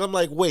said that, I'm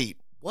like, wait,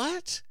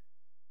 what?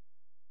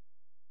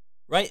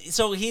 Right?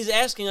 So he's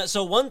asking us...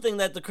 So one thing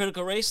that the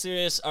critical race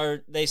theorists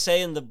they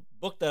say in the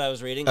book that I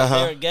was reading,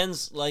 they're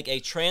against like a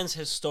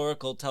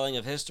trans-historical telling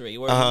of history,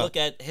 where you look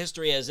at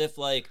history as if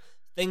like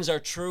things are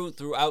true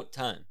throughout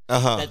time.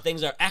 That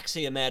things are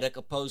axiomatic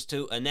opposed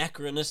to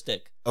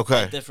anachronistic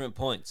at different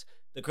points.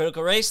 The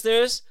critical race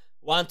theorists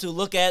want to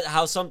look at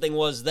how something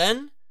was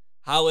then,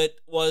 how it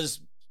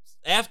was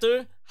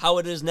after, how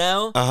it is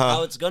now,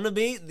 how it's going to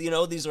be. You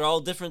know, these are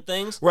all different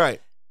things.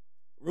 Right.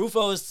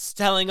 Rufo is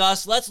telling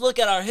us, let's look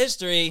at our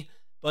history,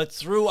 but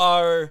through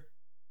our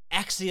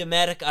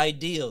axiomatic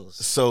ideals.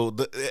 So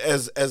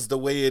as the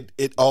way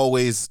it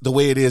always, the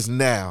way it is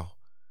now,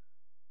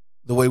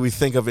 the way we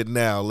think of it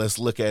now, let's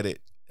look at it.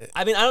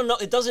 I mean, I don't know.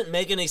 It doesn't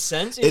make any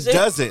sense. It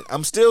doesn't.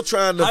 I'm still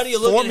trying to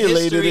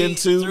formulate it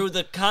into through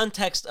the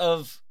context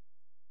of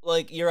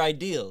like your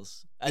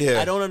ideals.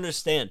 I don't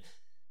understand.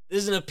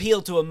 This is an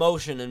appeal to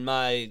emotion in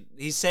my...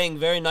 He's saying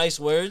very nice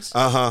words.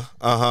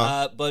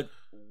 But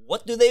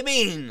what do they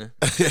mean?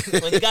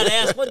 When you got to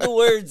ask, what do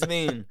words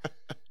mean?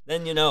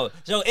 Then you know.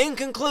 So in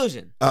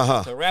conclusion,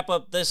 to wrap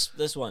up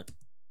this one.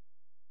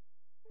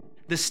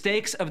 The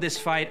stakes of this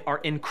fight are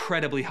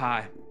incredibly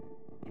high.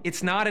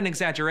 It's not an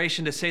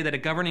exaggeration to say that a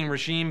governing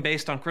regime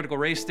based on critical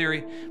race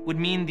theory would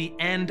mean the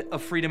end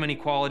of freedom and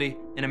equality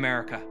in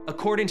America.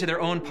 According to their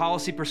own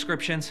policy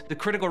prescriptions, the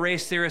critical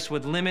race theorists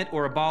would limit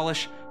or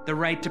abolish the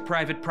right to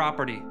private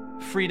property,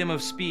 freedom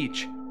of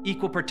speech,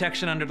 equal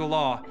protection under the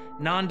law,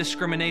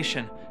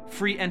 non-discrimination,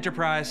 free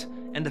enterprise,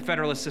 and the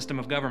federalist system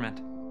of government.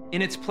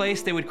 In its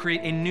place, they would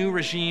create a new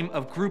regime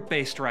of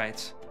group-based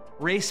rights,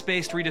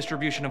 race-based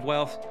redistribution of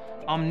wealth,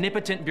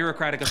 omnipotent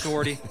bureaucratic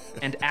authority,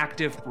 and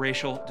active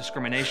racial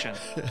discrimination.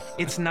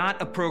 It's not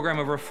a program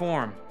of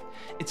reform.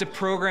 It's a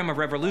program of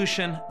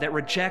revolution that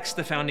rejects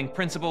the founding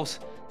principles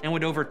and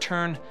would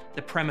overturn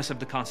the premise of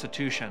the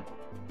Constitution.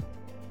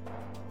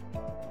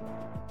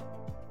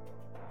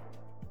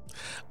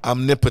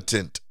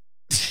 Omnipotent.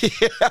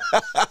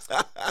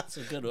 That's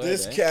a good word.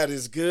 This cat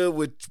is good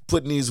with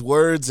putting these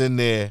words in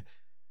there.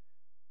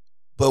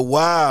 But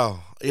wow,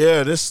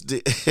 yeah, this...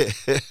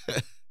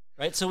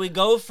 Right, so we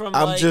go from go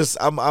ahead.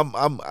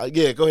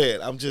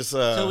 I'm just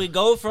So we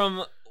go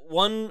from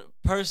one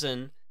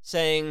person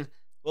saying,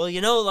 well,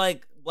 you know,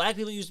 like black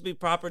people used to be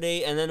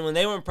property, and then when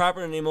they weren't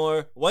property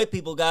anymore, white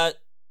people got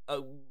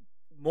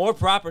more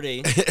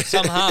property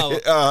somehow.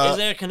 Is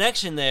there a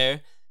connection there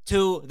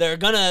to they're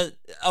gonna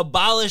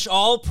abolish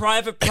all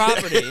private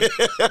property?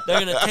 They're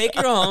gonna take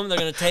your home, they're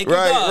gonna take your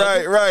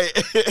dog. Right.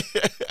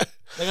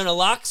 They're gonna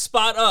lock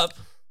Spot up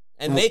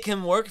and make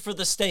him work for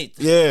the state.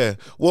 Yeah.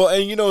 Well,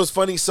 and you know, it's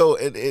funny. So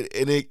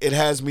it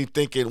has me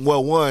thinking,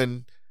 well,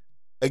 one,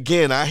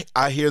 again,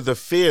 I hear the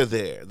fear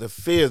there.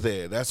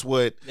 That's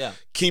what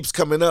keeps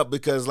coming up,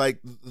 because like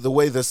the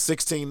way the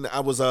 16,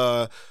 I was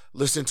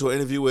listening to an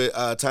interview with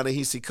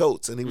Ta-Nehisi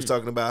Coates, and he was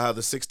talking about how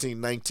the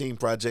 1619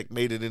 project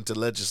made it into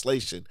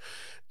legislation.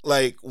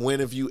 Like,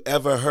 when have you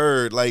ever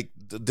heard like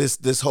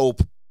this whole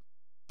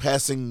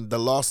passing the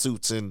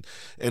lawsuits and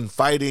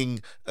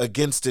fighting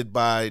against it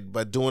by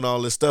doing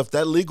all this stuff?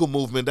 That legal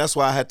movement, that's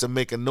why I had to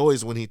make a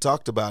noise when he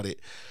talked about it.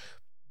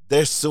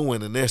 They're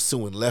suing, and they're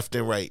suing left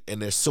and right,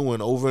 and they're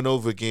suing over and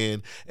over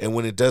again, and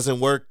when it doesn't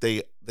work,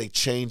 they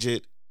change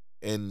it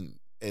and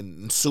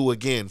sue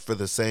again for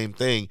the same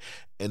thing,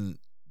 and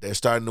they're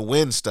starting to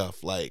win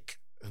stuff, like,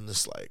 and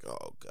it's like,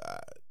 oh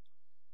God.